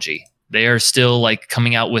technology. They are still like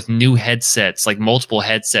coming out with new headsets, like multiple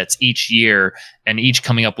headsets each year, and each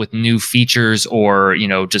coming up with new features or, you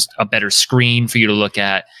know, just a better screen for you to look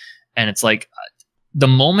at. And it's like the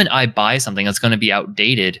moment I buy something that's going to be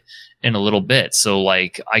outdated in a little bit. So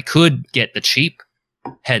like I could get the cheap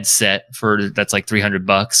headset that's like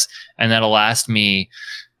 $300 and that'll last me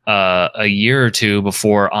a year or two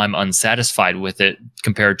before I'm unsatisfied with it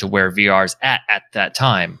compared to where VR's at that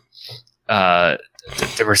time.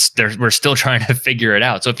 We're still trying to figure it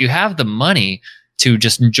out. So if you have the money to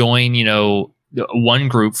just join, you know, one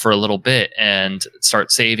group for a little bit and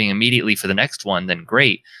start saving immediately for the next one, then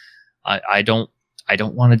great. I don't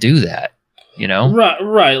want to do that. You know,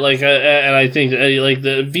 right. Like, and I think like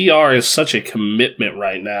the VR is such a commitment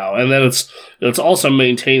right now, and then it's also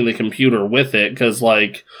maintaining the computer with it because,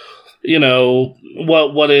 like, you know,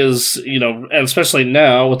 what is, you know, and especially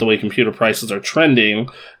now with the way computer prices are trending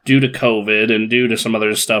due to COVID and due to some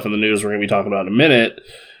other stuff in the news we're going to be talking about in a minute.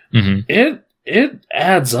 Mm-hmm. It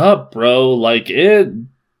adds up, bro. Like it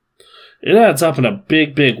adds up in a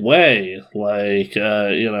big way. Like,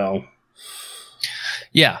 you know,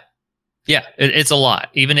 yeah. Yeah, it's a lot.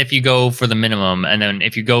 Even if you go for the minimum, and then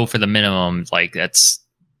if you go for the minimum, like that's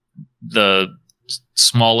the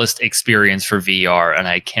smallest experience for VR, and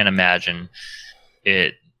I can't imagine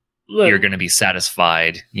it. You're going to be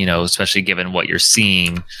satisfied, you know, especially given what you're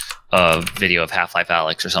seeing of video of Half-Life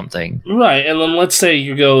Alyx or something. Right, and then let's say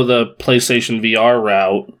you go the PlayStation VR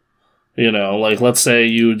route. You know, like let's say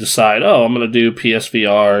you decide, oh, I'm going to do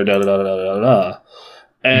PSVR,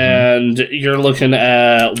 and you're looking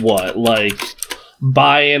at what, like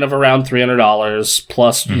buy-in of around $300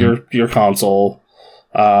 plus your console,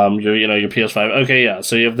 your PS5. Okay, yeah.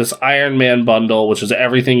 So you have this Iron Man bundle, which is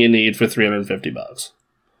everything you need for $350.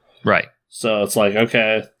 Right. So it's like,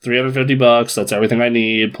 okay, $350. That's everything I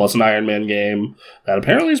need plus an Iron Man game that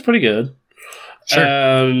apparently is pretty good. Sure.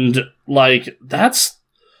 And like that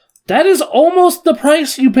is almost the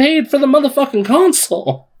price you paid for the motherfucking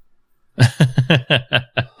console.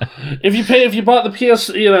 if you bought the PS,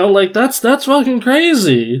 you know, like that's fucking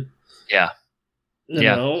crazy. Yeah. You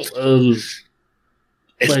know,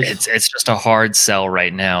 it's just a hard sell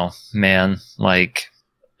right now, man. Like,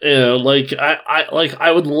 you know, like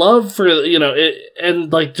I would love for, you know, it,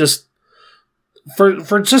 and like just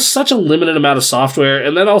for just such a limited amount of software,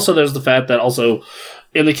 and then also there's the fact that also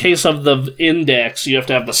in the case of the Index, you have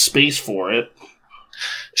to have the space for it.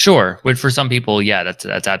 Sure, but for some people, yeah,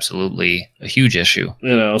 that's absolutely a huge issue.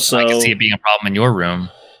 You know, so I can see it being a problem in your room.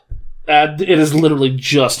 It is literally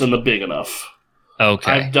just in the big enough.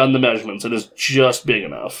 Okay, I've done the measurements. It is just big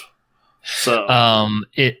enough. So,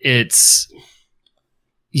 it's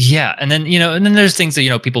yeah, and then there's things that, you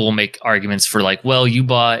know, people will make arguments for, like, well, you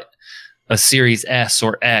bought a Series S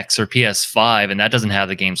or X or PS5, and that doesn't have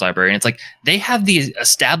the games library. And it's like they have the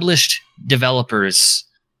established developers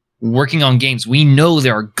working on games. We know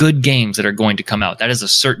there are good games that are going to come out. That is a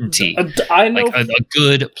certainty. I know, like a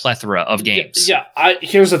good plethora of games. Yeah.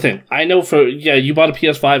 Here's the thing. I know you bought a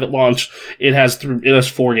PS5 at launch. It has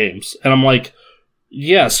 4 games, and I'm like,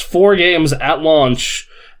 yes, 4 games at launch.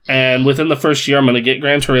 And within the first year, I'm going to get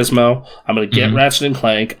Gran Turismo. I'm going to get Ratchet and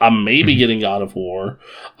Clank. I'm maybe getting God of War.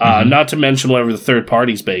 Not to mention whatever the third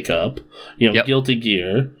parties bake up. You know, Guilty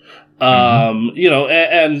Gear. You know,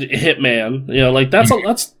 and Hitman. You know, like that's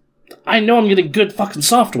I know I'm getting good fucking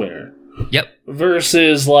software. Yep.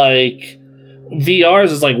 Versus like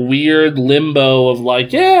VR's is like weird limbo of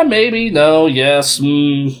like, yeah, maybe, no, yes.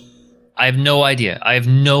 I have no idea. I have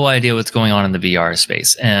no idea what's going on in the VR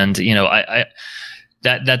space, and you know,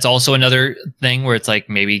 that's also another thing where it's like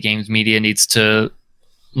maybe games media needs to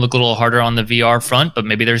look a little harder on the VR front, but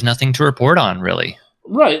maybe there's nothing to report on really.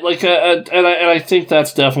 Right, like, and I think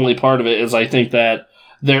that's definitely part of it. Is I think that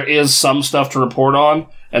there is some stuff to report on,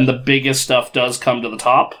 and the biggest stuff does come to the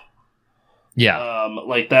top. Yeah,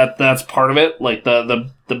 like that's part of it. Like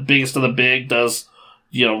the biggest of the big does,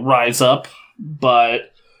 you know, rise up,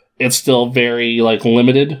 but it's still very like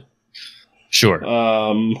limited. Sure.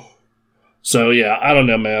 So yeah, I don't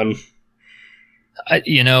know, man.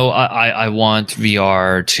 I want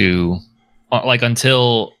VR to, like,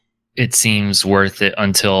 until it seems worth it,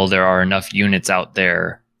 until there are enough units out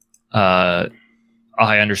there. I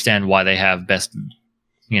understand why they have best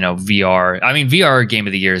VR. I mean, VR game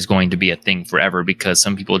of the year is going to be a thing forever because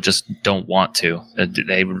some people just don't want to.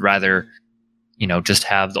 They would rather, just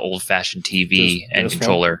have the old fashioned TV and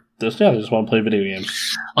controller. They just want to play video games.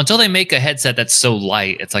 Until they make a headset that's so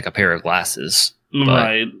light, it's like a pair of glasses.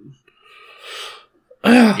 Right.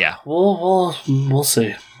 Yeah. We'll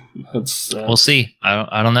see. We'll see.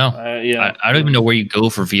 I don't know. I don't even know where you go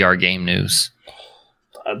for VR game news.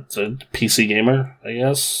 A PC Gamer, I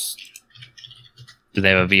guess. Do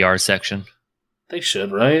they have a VR section? They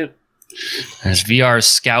should, right? There's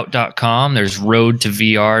VRscout.com. There's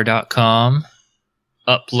roadtovr.com.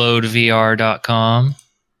 Uploadvr.com.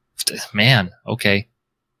 Man, okay.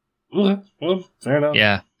 Okay, well, fair enough.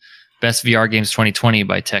 Yeah. Best VR Games 2020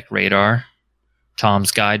 by Tech Radar.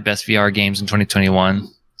 Tom's Guide, Best VR Games in 2021.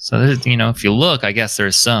 So, there's, if you look, I guess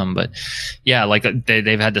there's some. But, yeah, like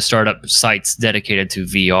they've had to start up sites dedicated to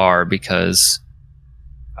VR because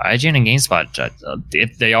IGN and GameSpot,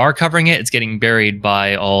 if they are covering it, it's getting buried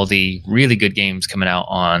by all the really good games coming out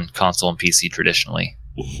on console and PC traditionally.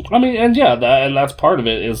 I mean, and that's part of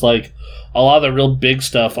it is like a lot of the real big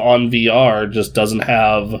stuff on VR just doesn't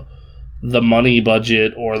have the money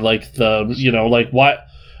budget or like the, like what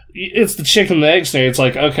it's the chicken and the egg scenario. It's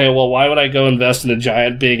like, okay, well, why would I go invest in a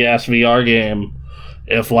giant big ass VR game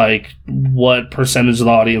if like what percentage of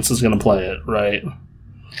the audience is going to play it, right?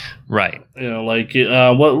 Right.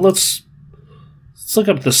 Let's look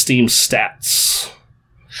up the Steam stats.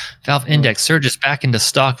 Valve Index surges back into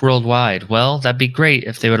stock worldwide. Well, that'd be great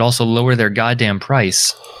if they would also lower their goddamn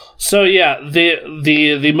price. So yeah,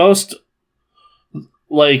 the most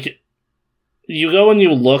like you go and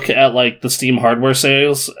you look at like the Steam hardware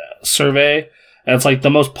sales survey, and it's like the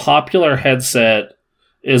most popular headset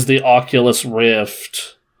is the Oculus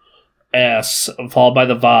Rift S, followed by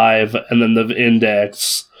the Vive, and then the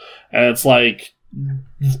Index. And it's like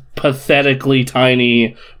pathetically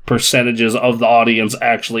tiny percentages of the audience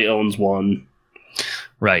actually owns one.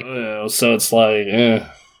 Right. So it's like,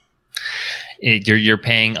 You're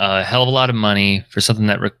paying a hell of a lot of money for something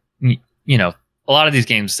that, a lot of these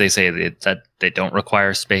games, they say that they don't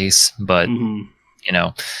require space, but, and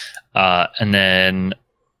then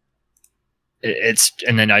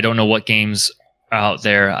I don't know what games are out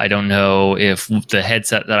there. I don't know if the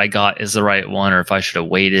headset that I got is the right one or if I should have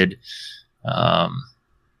waited.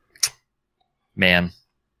 Man.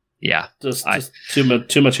 Yeah. Just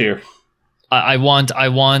too much here. I want a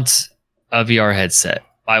VR headset.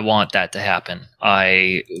 I want that to happen.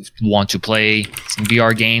 I want to play some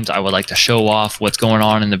VR games. I would like to show off what's going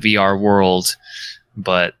on in the VR world,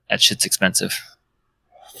 but that shit's expensive.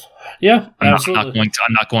 Yeah, absolutely.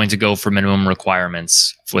 I'm not going to go for minimum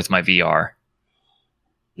requirements with my VR.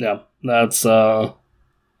 Yeah, that's yeah,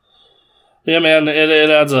 man. It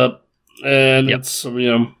adds up, and it's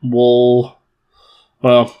and what's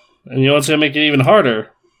gonna make it even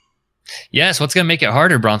harder? Yes, what's gonna make it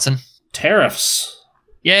harder, Bronson? Tariffs.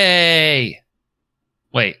 Yay!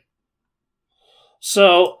 Wait.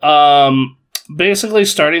 So, basically,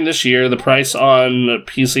 starting this year, the price on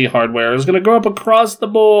PC hardware is going to go up across the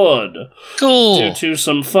board. Cool. Due to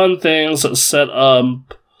some fun things set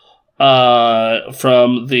up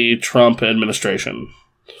from the Trump administration.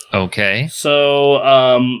 Okay. So,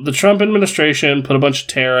 the Trump administration put a bunch of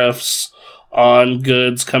tariffs on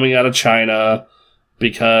goods coming out of China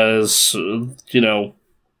because,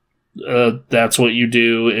 that's what you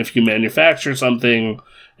do if you manufacture something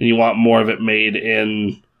and you want more of it made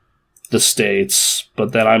in the States.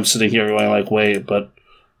 But then I'm sitting here going like, wait, but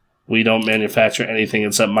we don't manufacture anything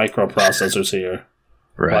except microprocessors here.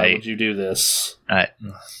 Right. Why would you do this?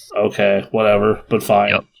 Okay, whatever, but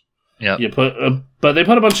fine. Yep. You but they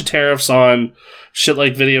put a bunch of tariffs on shit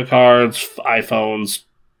like video cards, iPhones,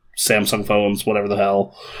 Samsung phones, whatever the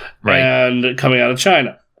hell. Right. And coming out of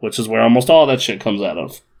China, which is where almost all that shit comes out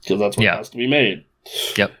of. Because that's what has to be made.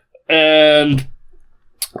 Yep. And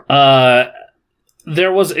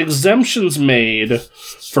there was exemptions made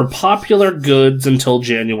for popular goods until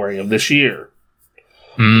January of this year.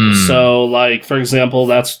 So, like, for example,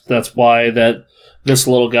 that's why that this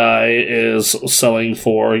little guy is selling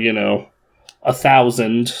for,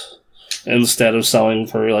 $1,000 instead of selling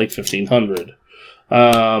for like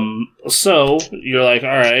 $1,500. So you're like, all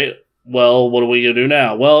right, well, what are we going to do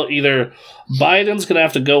now? Well, either Biden's going to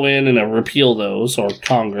have to go in and repeal those, or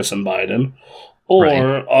Congress and Biden,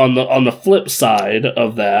 or on the flip side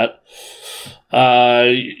of that,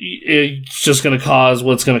 it's just going to cause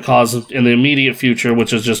what's going to cause in the immediate future,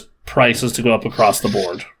 which is just prices to go up across the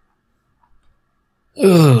board.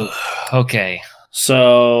 Ooh, okay.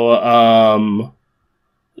 So,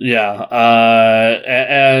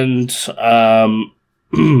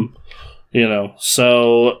 You know,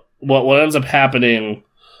 so what ends up happening,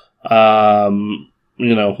 you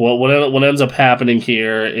know, what ends up happening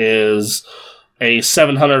here is a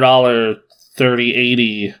 $700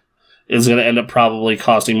 3080 is going to end up probably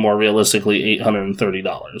costing more realistically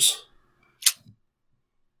 $830.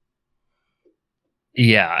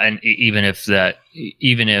 Yeah, and even if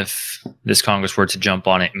this Congress were to jump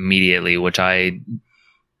on it immediately, which I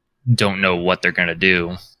don't know what they're going to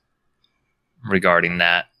do regarding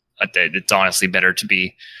that. It's honestly better to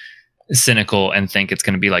be cynical and think it's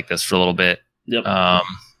going to be like this for a little bit. Yep.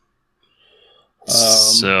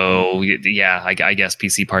 So yeah, I guess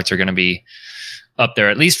PC parts are going to be up there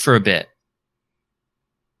at least for a bit.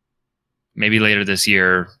 Maybe later this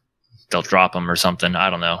year they'll drop them or something.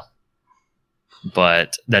 I don't know.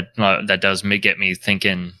 But that does get me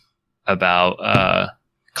thinking about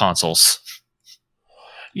consoles.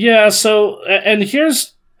 Yeah. So and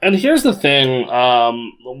here's the thing.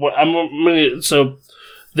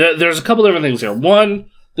 There's a couple different things here. One,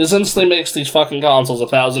 this instantly makes these fucking consoles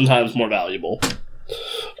 1,000 times more valuable.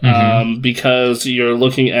 Because you're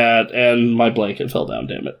looking at, and my blanket fell down.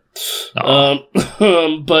 Damn it.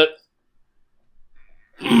 But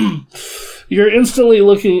you're instantly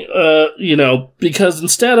looking, you know, because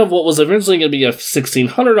instead of what was originally going to be a $1,600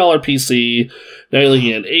 PC, now you're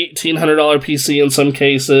looking at $1,800 PC in some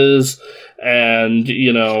cases, and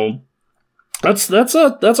you know, that's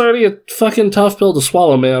already a fucking tough pill to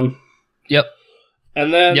swallow, man. Yep.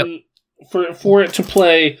 And then for it to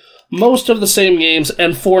play most of the same games,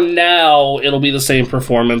 and for now it'll be the same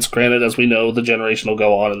performance. Granted, as we know, the generation will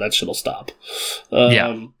go on and that shit'll stop.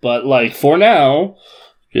 But like for now,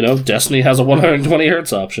 you know, Destiny has a 120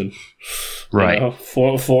 hertz option, right? You know,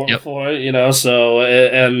 for you know, so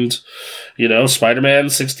and you know, Spider-Man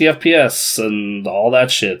 60 FPS and all that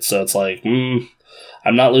shit. So it's like, I'm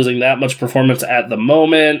not losing that much performance at the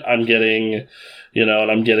moment. I'm getting, you know, and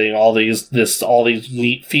I'm getting all these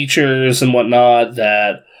neat features and whatnot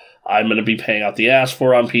that I'm going to be paying out the ass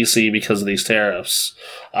for on PC because of these tariffs.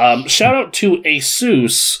 Shout out to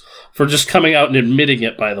Asus for just coming out and admitting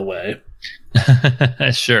it, by the way.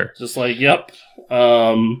 Sure. Just like, yep.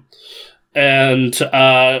 And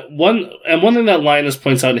one thing that Linus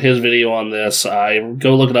points out in his video on this, I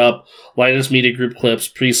go look it up, Linus Media Group clips,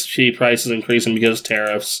 PC prices increasing because of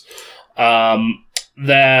tariffs,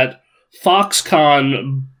 that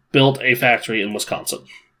Foxconn built a factory in Wisconsin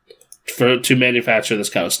to manufacture this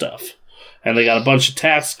kind of stuff. And they got a bunch of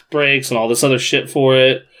tax breaks and all this other shit for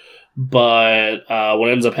it. But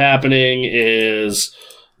what ends up happening is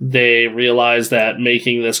they realize that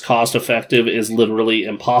making this cost effective is literally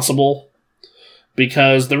impossible.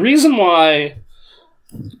 Because the reason why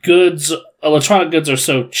electronic goods are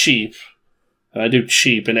so cheap, and I do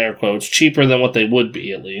cheap in air quotes, cheaper than what they would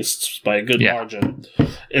be at least, by a good margin,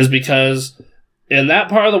 is because in that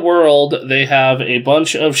part of the world, they have a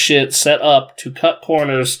bunch of shit set up to cut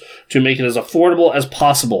corners to make it as affordable as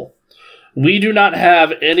possible. We do not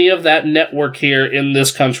have any of that network here in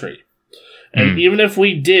this country. And even if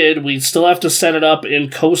we did, we'd still have to set it up in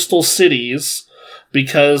coastal cities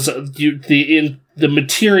because the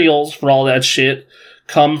materials for all that shit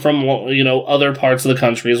come from, you know, other parts of the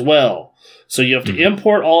country as well. So you have to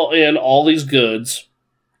import all these goods,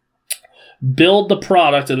 build the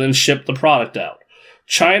product, and then ship the product out.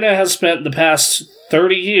 China has spent the past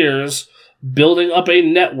 30 years building up a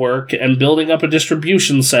network and building up a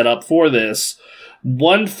distribution setup for this.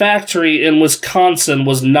 One factory in Wisconsin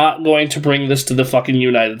was not going to bring this to the fucking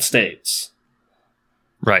United States.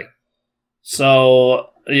 Right. So,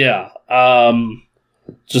 yeah.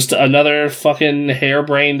 Just another fucking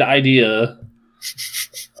harebrained idea.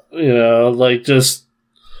 You know, like just...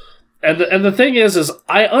 And the thing is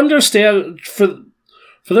I understand... For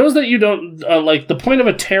those that you don't... like, the point of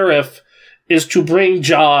a tariff is to bring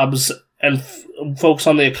jobs and folks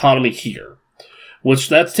on the economy here. Which,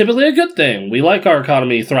 that's typically a good thing. We like our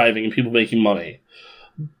economy thriving and people making money.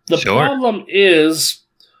 The problem is,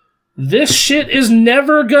 this shit is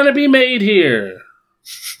never gonna be made here.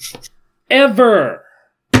 Ever.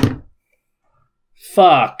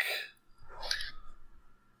 Fuck.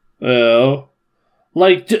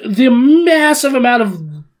 Like, the massive amount of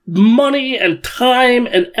money and time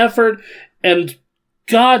and effort and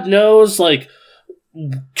God knows, like,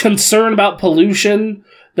 concern about pollution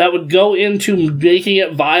that would go into making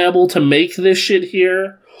it viable to make this shit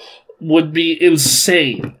here would be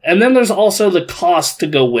insane. And then there's also the cost to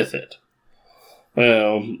go with it.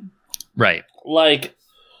 Right. Like,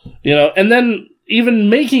 you know, and then even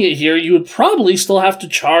making it here, you would probably still have to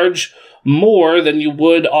charge more than you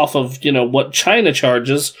would off of, you know, what China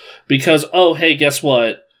charges because, oh, hey, guess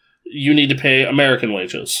what? You need to pay American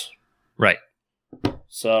wages. Right.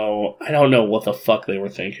 So I don't know what the fuck they were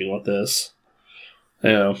thinking with this.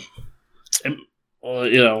 Like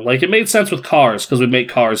it made sense with cars because we make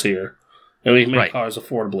cars here, and we can make cars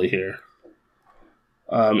affordably here.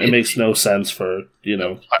 It makes no sense for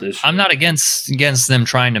this. I'm not against them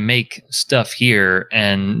trying to make stuff here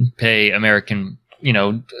and pay American,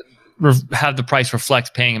 have the price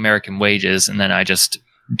reflect paying American wages, and then I just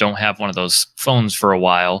don't have one of those phones for a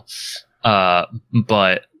while.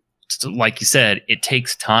 But like you said, it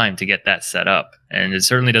takes time to get that set up, and it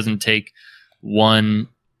certainly doesn't take one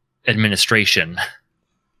administration.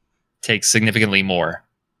 It takes significantly more.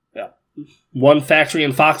 Yeah, one factory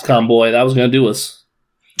in Foxconn, boy, that was going to do us.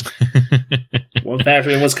 One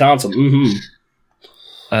factory in Wisconsin. Mm-hmm.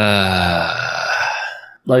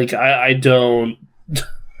 Like I don't.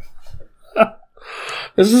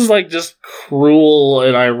 This is like just cruel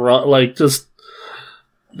and ironic. Like just,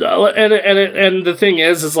 and the thing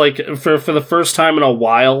is like for the first time in a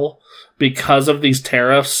while, because of these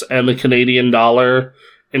tariffs and the Canadian dollar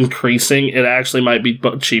increasing, it actually might be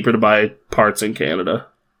cheaper to buy parts in Canada.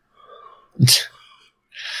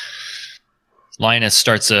 Linus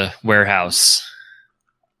starts a warehouse.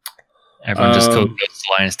 Everyone just goes to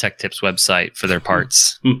the Linus Tech Tips website for their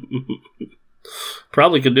parts.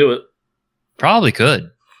 Probably could do it. Probably could.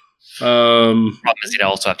 Problem is you'd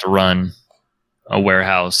also have to run a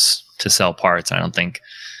warehouse to sell parts. I don't think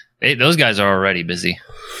those guys are already busy.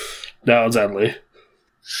 No, exactly.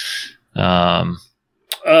 God,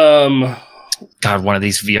 one of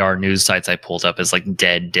these VR news sites I pulled up is like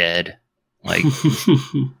dead. Like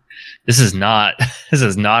this is not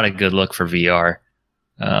a good look for VR.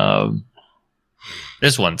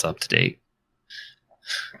 This one's up to date.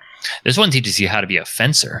 This one teaches you how to be a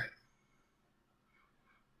fencer.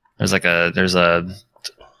 There's a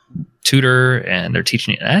tutor and they're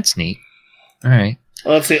teaching you. That's neat. All right.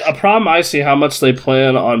 Well, let's see. A problem I see how much they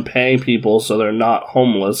plan on paying people so they're not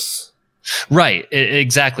homeless. Right.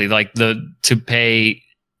 Exactly. Like to pay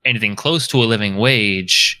anything close to a living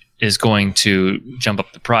wage is going to jump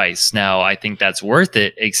up the price. Now, I think that's worth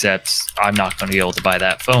it, except I'm not going to be able to buy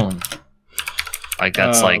that phone. Like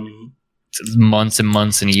that's like months and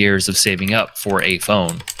months and years of saving up for a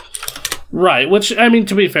phone. Right, which, I mean,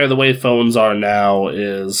 to be fair, the way phones are now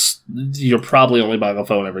is you're probably only buying a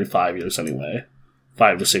phone every 5 years anyway.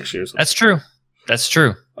 5 to 6 years. That's true.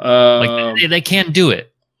 Like they can do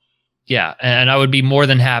it. Yeah, and I would be more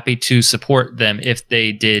than happy to support them if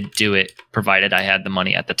they did do it, provided I had the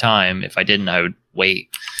money at the time. If I didn't, I would wait.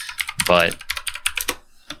 But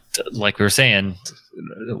like we were saying,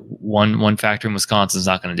 one factory in Wisconsin is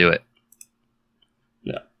not going to do it.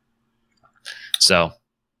 Yeah. So,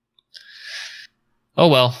 oh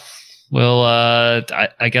well. Well,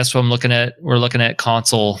 I guess we're looking at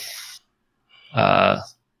console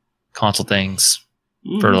things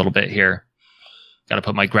for a little bit here. Got to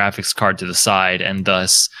put my graphics card to the side, and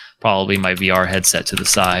thus probably my VR headset to the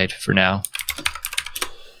side for now.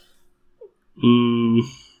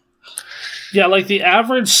 Yeah, like the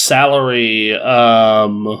average salary,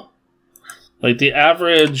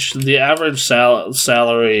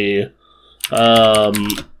 salary,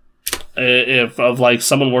 if of like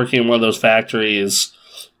someone working in one of those factories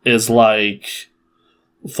is like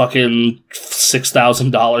fucking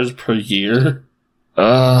 $6,000 per year.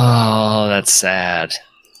 Oh, that's sad.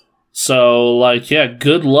 So, like, yeah,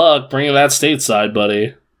 good luck bringing that stateside,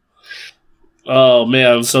 buddy. Oh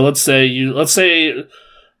man, so let's say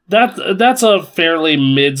that's a fairly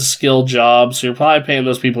mid-skill job, so you're probably paying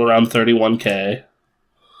those people around $31K.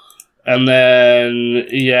 And then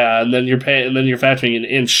you're factoring in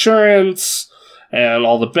insurance and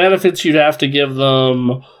all the benefits you'd have to give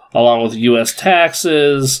them, along with US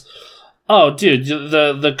taxes. Oh, dude,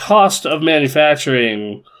 the cost of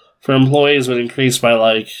manufacturing for employees would increase by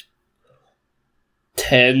like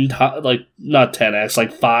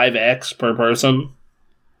 5x per person.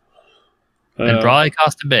 And probably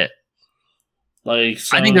cost a bit. I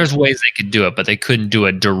think there's ways they could do it, but they couldn't do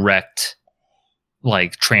a direct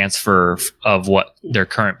like transfer of what their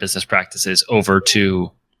current business practice is over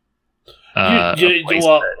to. I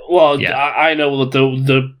know what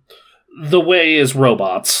the way is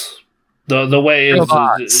robots. The way is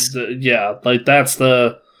robots.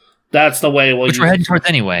 That's the way. Which we're heading towards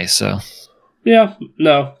anyway. So yeah,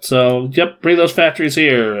 no. So yep, bring those factories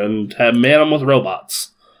here and man them with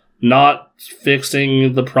robots. Not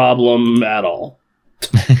fixing the problem at all.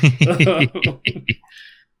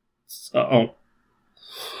 So,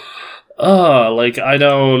 I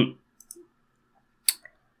don't.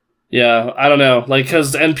 Yeah, I don't know. Like,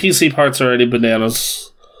 because NPC parts are already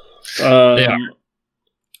bananas. They are.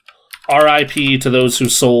 RIP to those who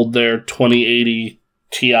sold their 2080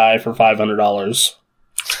 Ti for $500.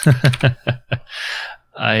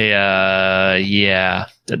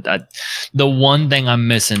 The one thing I'm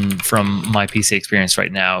missing from my PC experience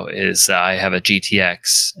right now is I have a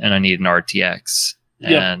GTX and I need an RTX.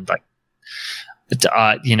 Yep. And like,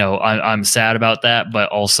 I'm sad about that, but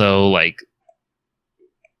also like,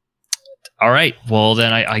 all right, well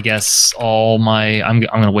then I guess I'm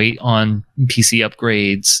gonna wait on PC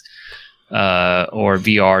upgrades or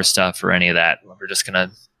VR stuff or any of that. We're just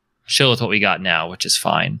gonna chill with what we got now, which is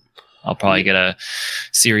fine. I'll probably get a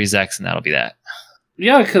Series X and that'll be that.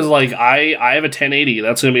 Yeah, because like I have a 1080.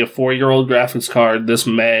 That's going to be a 4-year-old graphics card this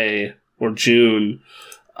May or June,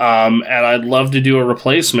 and I'd love to do a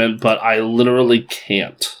replacement, but I literally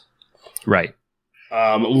can't. Right.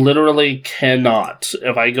 Literally cannot.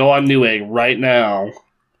 If I go on Newegg right now,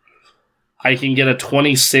 I can get a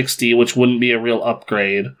 2060, which wouldn't be a real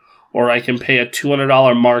upgrade, or I can pay a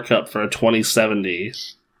 $200 markup for a 2070.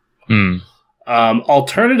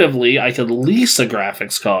 Alternatively, I could lease a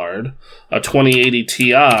graphics card, a 2080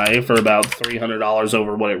 Ti, for about $300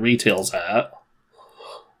 over what it retails at.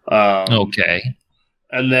 Okay.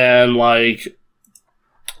 And then, like,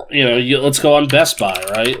 let's go on Best Buy,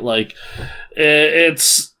 right? Like,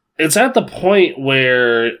 it's at the point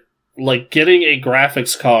where, like, getting a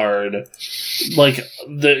graphics card, like,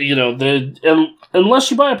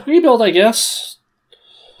 unless you buy a pre-build, I guess.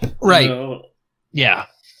 Right. Yeah.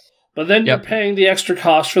 But then you're paying the extra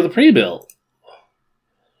cost for the pre-build.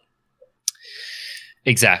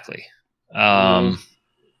 Exactly. Man.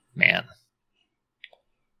 Like,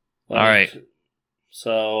 all right.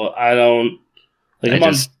 So I don't like.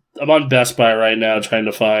 I'm on Best Buy right now trying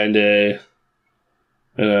to find a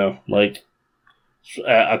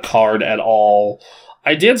card at all.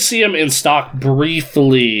 I did see him in stock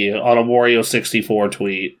briefly on a Wario 64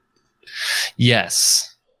 tweet.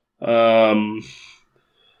 Yes.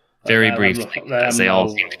 Very briefly, as they all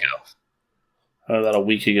seem to go. About a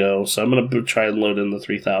week ago, so I'm gonna try and load in the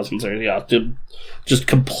 3000 series. Yeah, just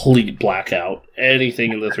complete blackout.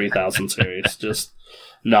 Anything in the 3000 series, just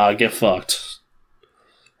get fucked.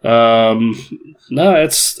 No,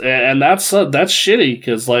 that's shitty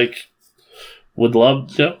because like would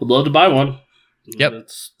love to buy one. Yep.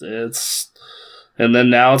 It's and then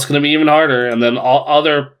now it's gonna be even harder, and then all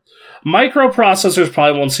other microprocessors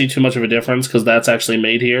probably won't see too much of a difference because that's actually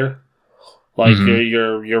made here, like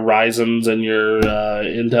your Ryzens and your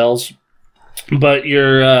Intels, but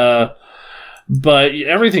but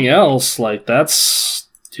everything else, like that's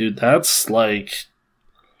like,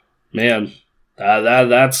 man,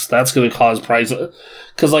 that's going to cause price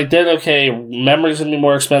because like then memory's going to be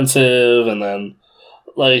more expensive, and then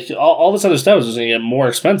like all this other stuff is going to get more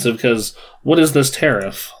expensive because what is this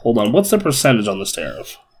tariff? Hold on, what's the percentage on this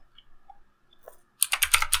tariff?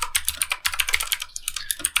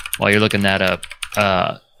 While you're looking that up,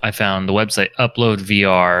 I found the website Upload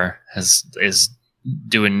VR is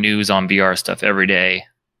doing news on VR stuff every day.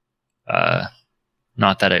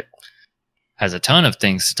 Not that it has a ton of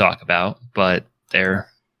things to talk about, but they're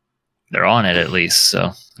on it at least.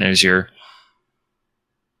 So there's your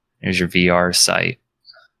VR site,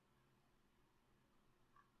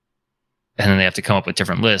 and then they have to come up with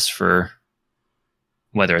different lists for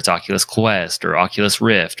whether it's Oculus Quest or Oculus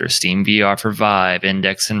Rift or Steam VR for Vive,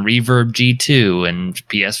 Index and Reverb G2 and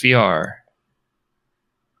PSVR.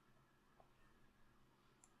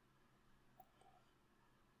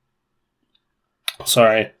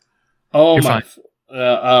 Sorry. Oh, You're my.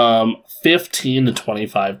 fine. 15 to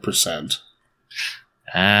 25%.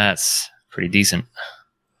 That's pretty decent.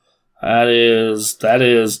 That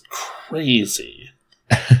is crazy.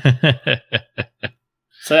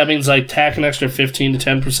 So that means like tack an extra 15 to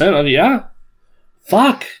 10% on yeah.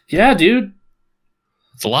 Fuck. Yeah, dude.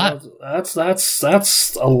 It's a lot. That's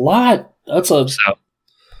a lot.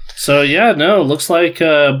 So yeah, no, looks like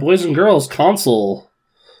boys and girls console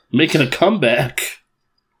making a comeback.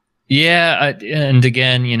 Yeah, and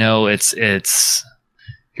again, it's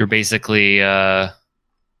you're basically going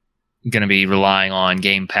to be relying on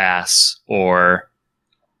Game Pass or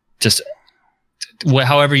just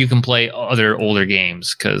however you can play other older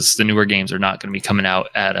games, because the newer games are not going to be coming out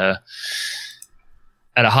at a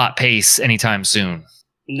hot pace anytime soon.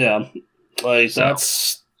 Yeah, like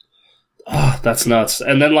that's nuts.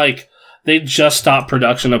 And then like they just stopped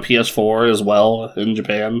production of PS4 as well in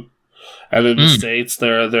Japan, and in the States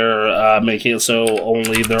they're making it so they're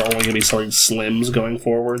only going to be selling Slims going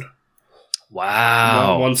forward.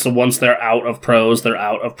 Wow! Once they're out of pros, they're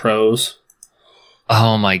out of pros.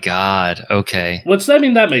 Oh my god, okay. Which, I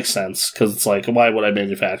mean, that makes sense, because it's like, why would I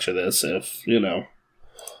manufacture this if,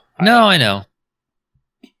 No, I know.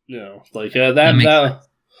 You know, like that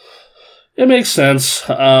it makes sense.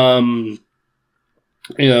 You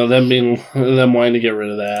know, them wanting to get rid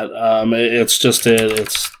of that. It's just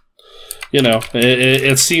it's you know,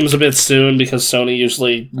 it seems a bit soon because Sony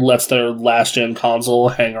usually lets their last gen console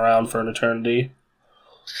hang around for an eternity.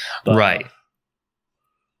 Right.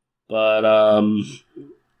 But no,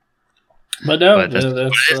 But that's what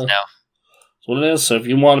it is now. That's what it is. So if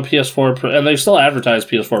you want a PS4 Pro, and they still advertise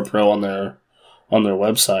PS4 Pro on their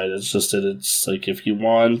website, it's just that it's like if you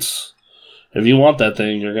want that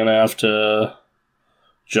thing, you're gonna have to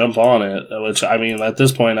jump on it. Which, I mean, at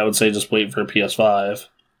this point, I would say just wait for a PS5.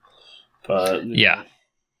 But yeah,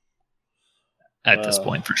 at this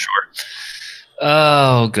point, for sure.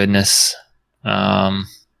 Oh goodness. Yeah.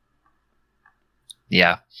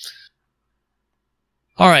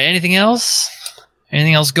 All right. Anything else?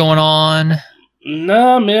 Anything else going on?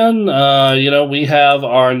 No, man. You know, we have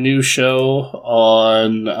our new show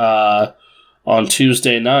on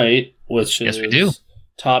Tuesday night, which Yes, is we do.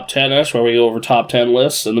 Top 10ish, where we go over top 10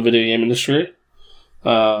 lists in the video game industry.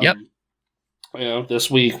 Yep. You know, this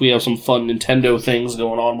week we have some fun Nintendo things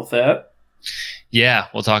going on with that. Yeah,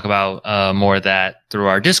 we'll talk about more of that through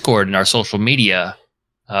our Discord and our social media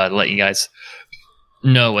to let you guys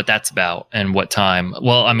know what that's about and what time.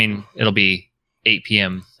 Well, I mean, it'll be 8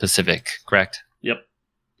 p.m. Pacific, correct? Yep.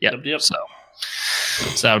 So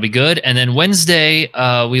that'll be good. And then Wednesday,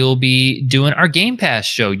 we will be doing our Game Pass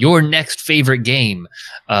show, your next favorite game.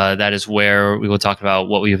 That is where we will talk about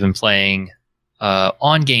what we have been playing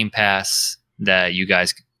on Game Pass that you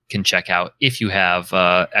guys can check out if you have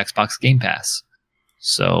Xbox Game Pass.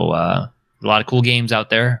 So a lot of cool games out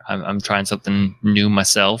there. I'm trying something new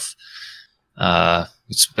myself. We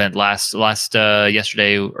spent last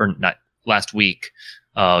yesterday, or not last week.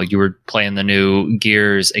 You were playing the new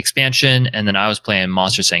Gears expansion, and then I was playing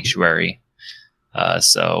Monster Sanctuary.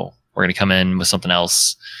 So we're gonna come in with something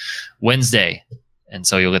else Wednesday, and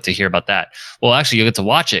so you'll get to hear about that. Well, actually, you'll get to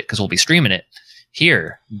watch it because we'll be streaming it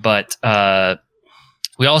here. But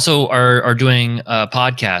we also are doing a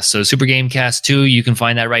podcast. So Super Gamecast 2, you can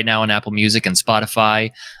find that right now on Apple Music and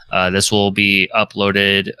Spotify. This will be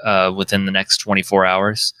uploaded within the next 24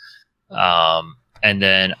 hours. And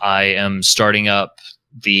then I am starting up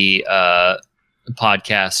the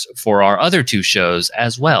podcast for our other two shows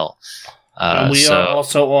as well. And we are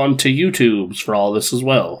also on to YouTube's for all this as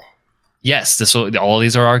well. Yes, all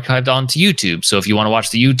these are archived onto YouTube. So if you want to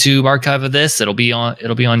watch the YouTube archive of this, it'll be on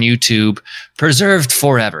YouTube, preserved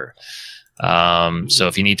forever. So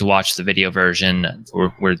if you need to watch the video version,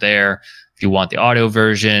 we're there. If you want the audio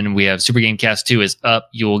version, we have Super Gamecast 2 is up.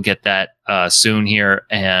 You will get that soon here,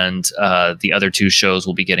 and the other two shows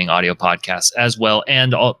will be getting audio podcasts as well,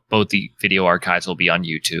 and both the video archives will be on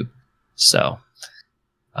YouTube. So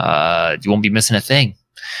you won't be missing a thing.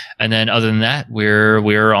 And then other than that,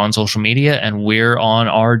 we're on social media and we're on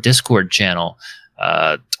our Discord channel,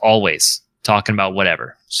 always talking about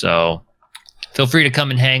whatever. So feel free to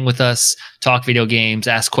come and hang with us, talk video games,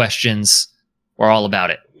 ask questions. We're all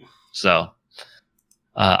about it. So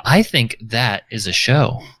I think that is a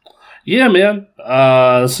show. Yeah, man.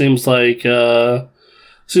 Seems like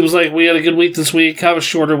we had a good week this week. Have a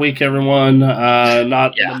shorter week, everyone.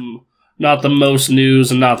 Not the most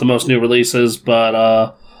news and not the most new releases,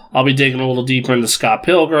 but I'll be digging a little deeper into Scott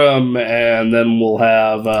Pilgrim, and then we'll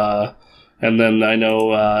have, and then I know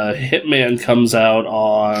Hitman comes out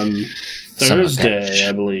on Thursday,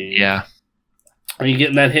 I believe. Yeah. Are you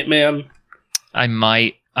getting that Hitman? I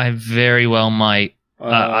might. I very well might.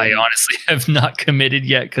 I honestly have not committed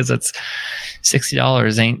yet because it's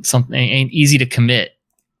 $60 ain't easy to commit.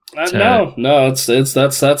 No, that's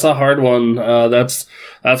a hard one.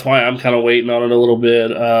 That's why I'm kind of waiting on it a little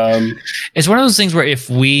bit. It's one of those things where if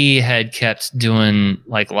we had kept doing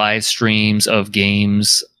like live streams of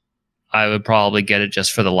games, I would probably get it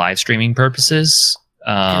just for the live streaming purposes.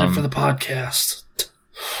 Get it for the podcast,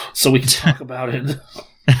 so we can talk about it.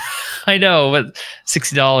 I know, but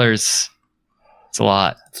 $60, it's a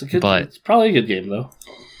lot. It's probably a good game though.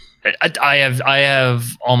 I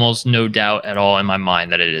have almost no doubt at all in my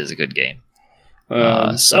mind that it is a good game.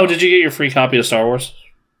 So did you get your free copy of Star Wars?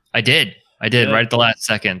 I did right at the last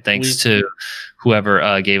second. Thanks to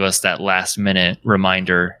whoever gave us that last minute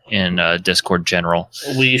reminder in Discord General.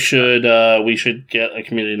 We should get a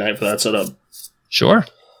community night for that setup. Sure,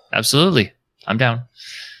 absolutely, I'm down.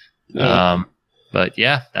 Yeah. But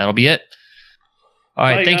yeah, that'll be it. All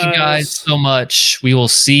right, Bye, thank guys. you guys so much. We will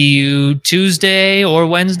see you Tuesday or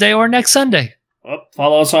Wednesday or next Sunday.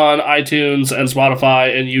 Follow us on iTunes and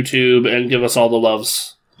Spotify and YouTube and give us all the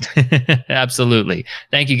loves. Absolutely.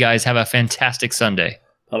 Thank you guys. Have a fantastic Sunday.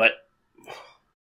 Bye bye.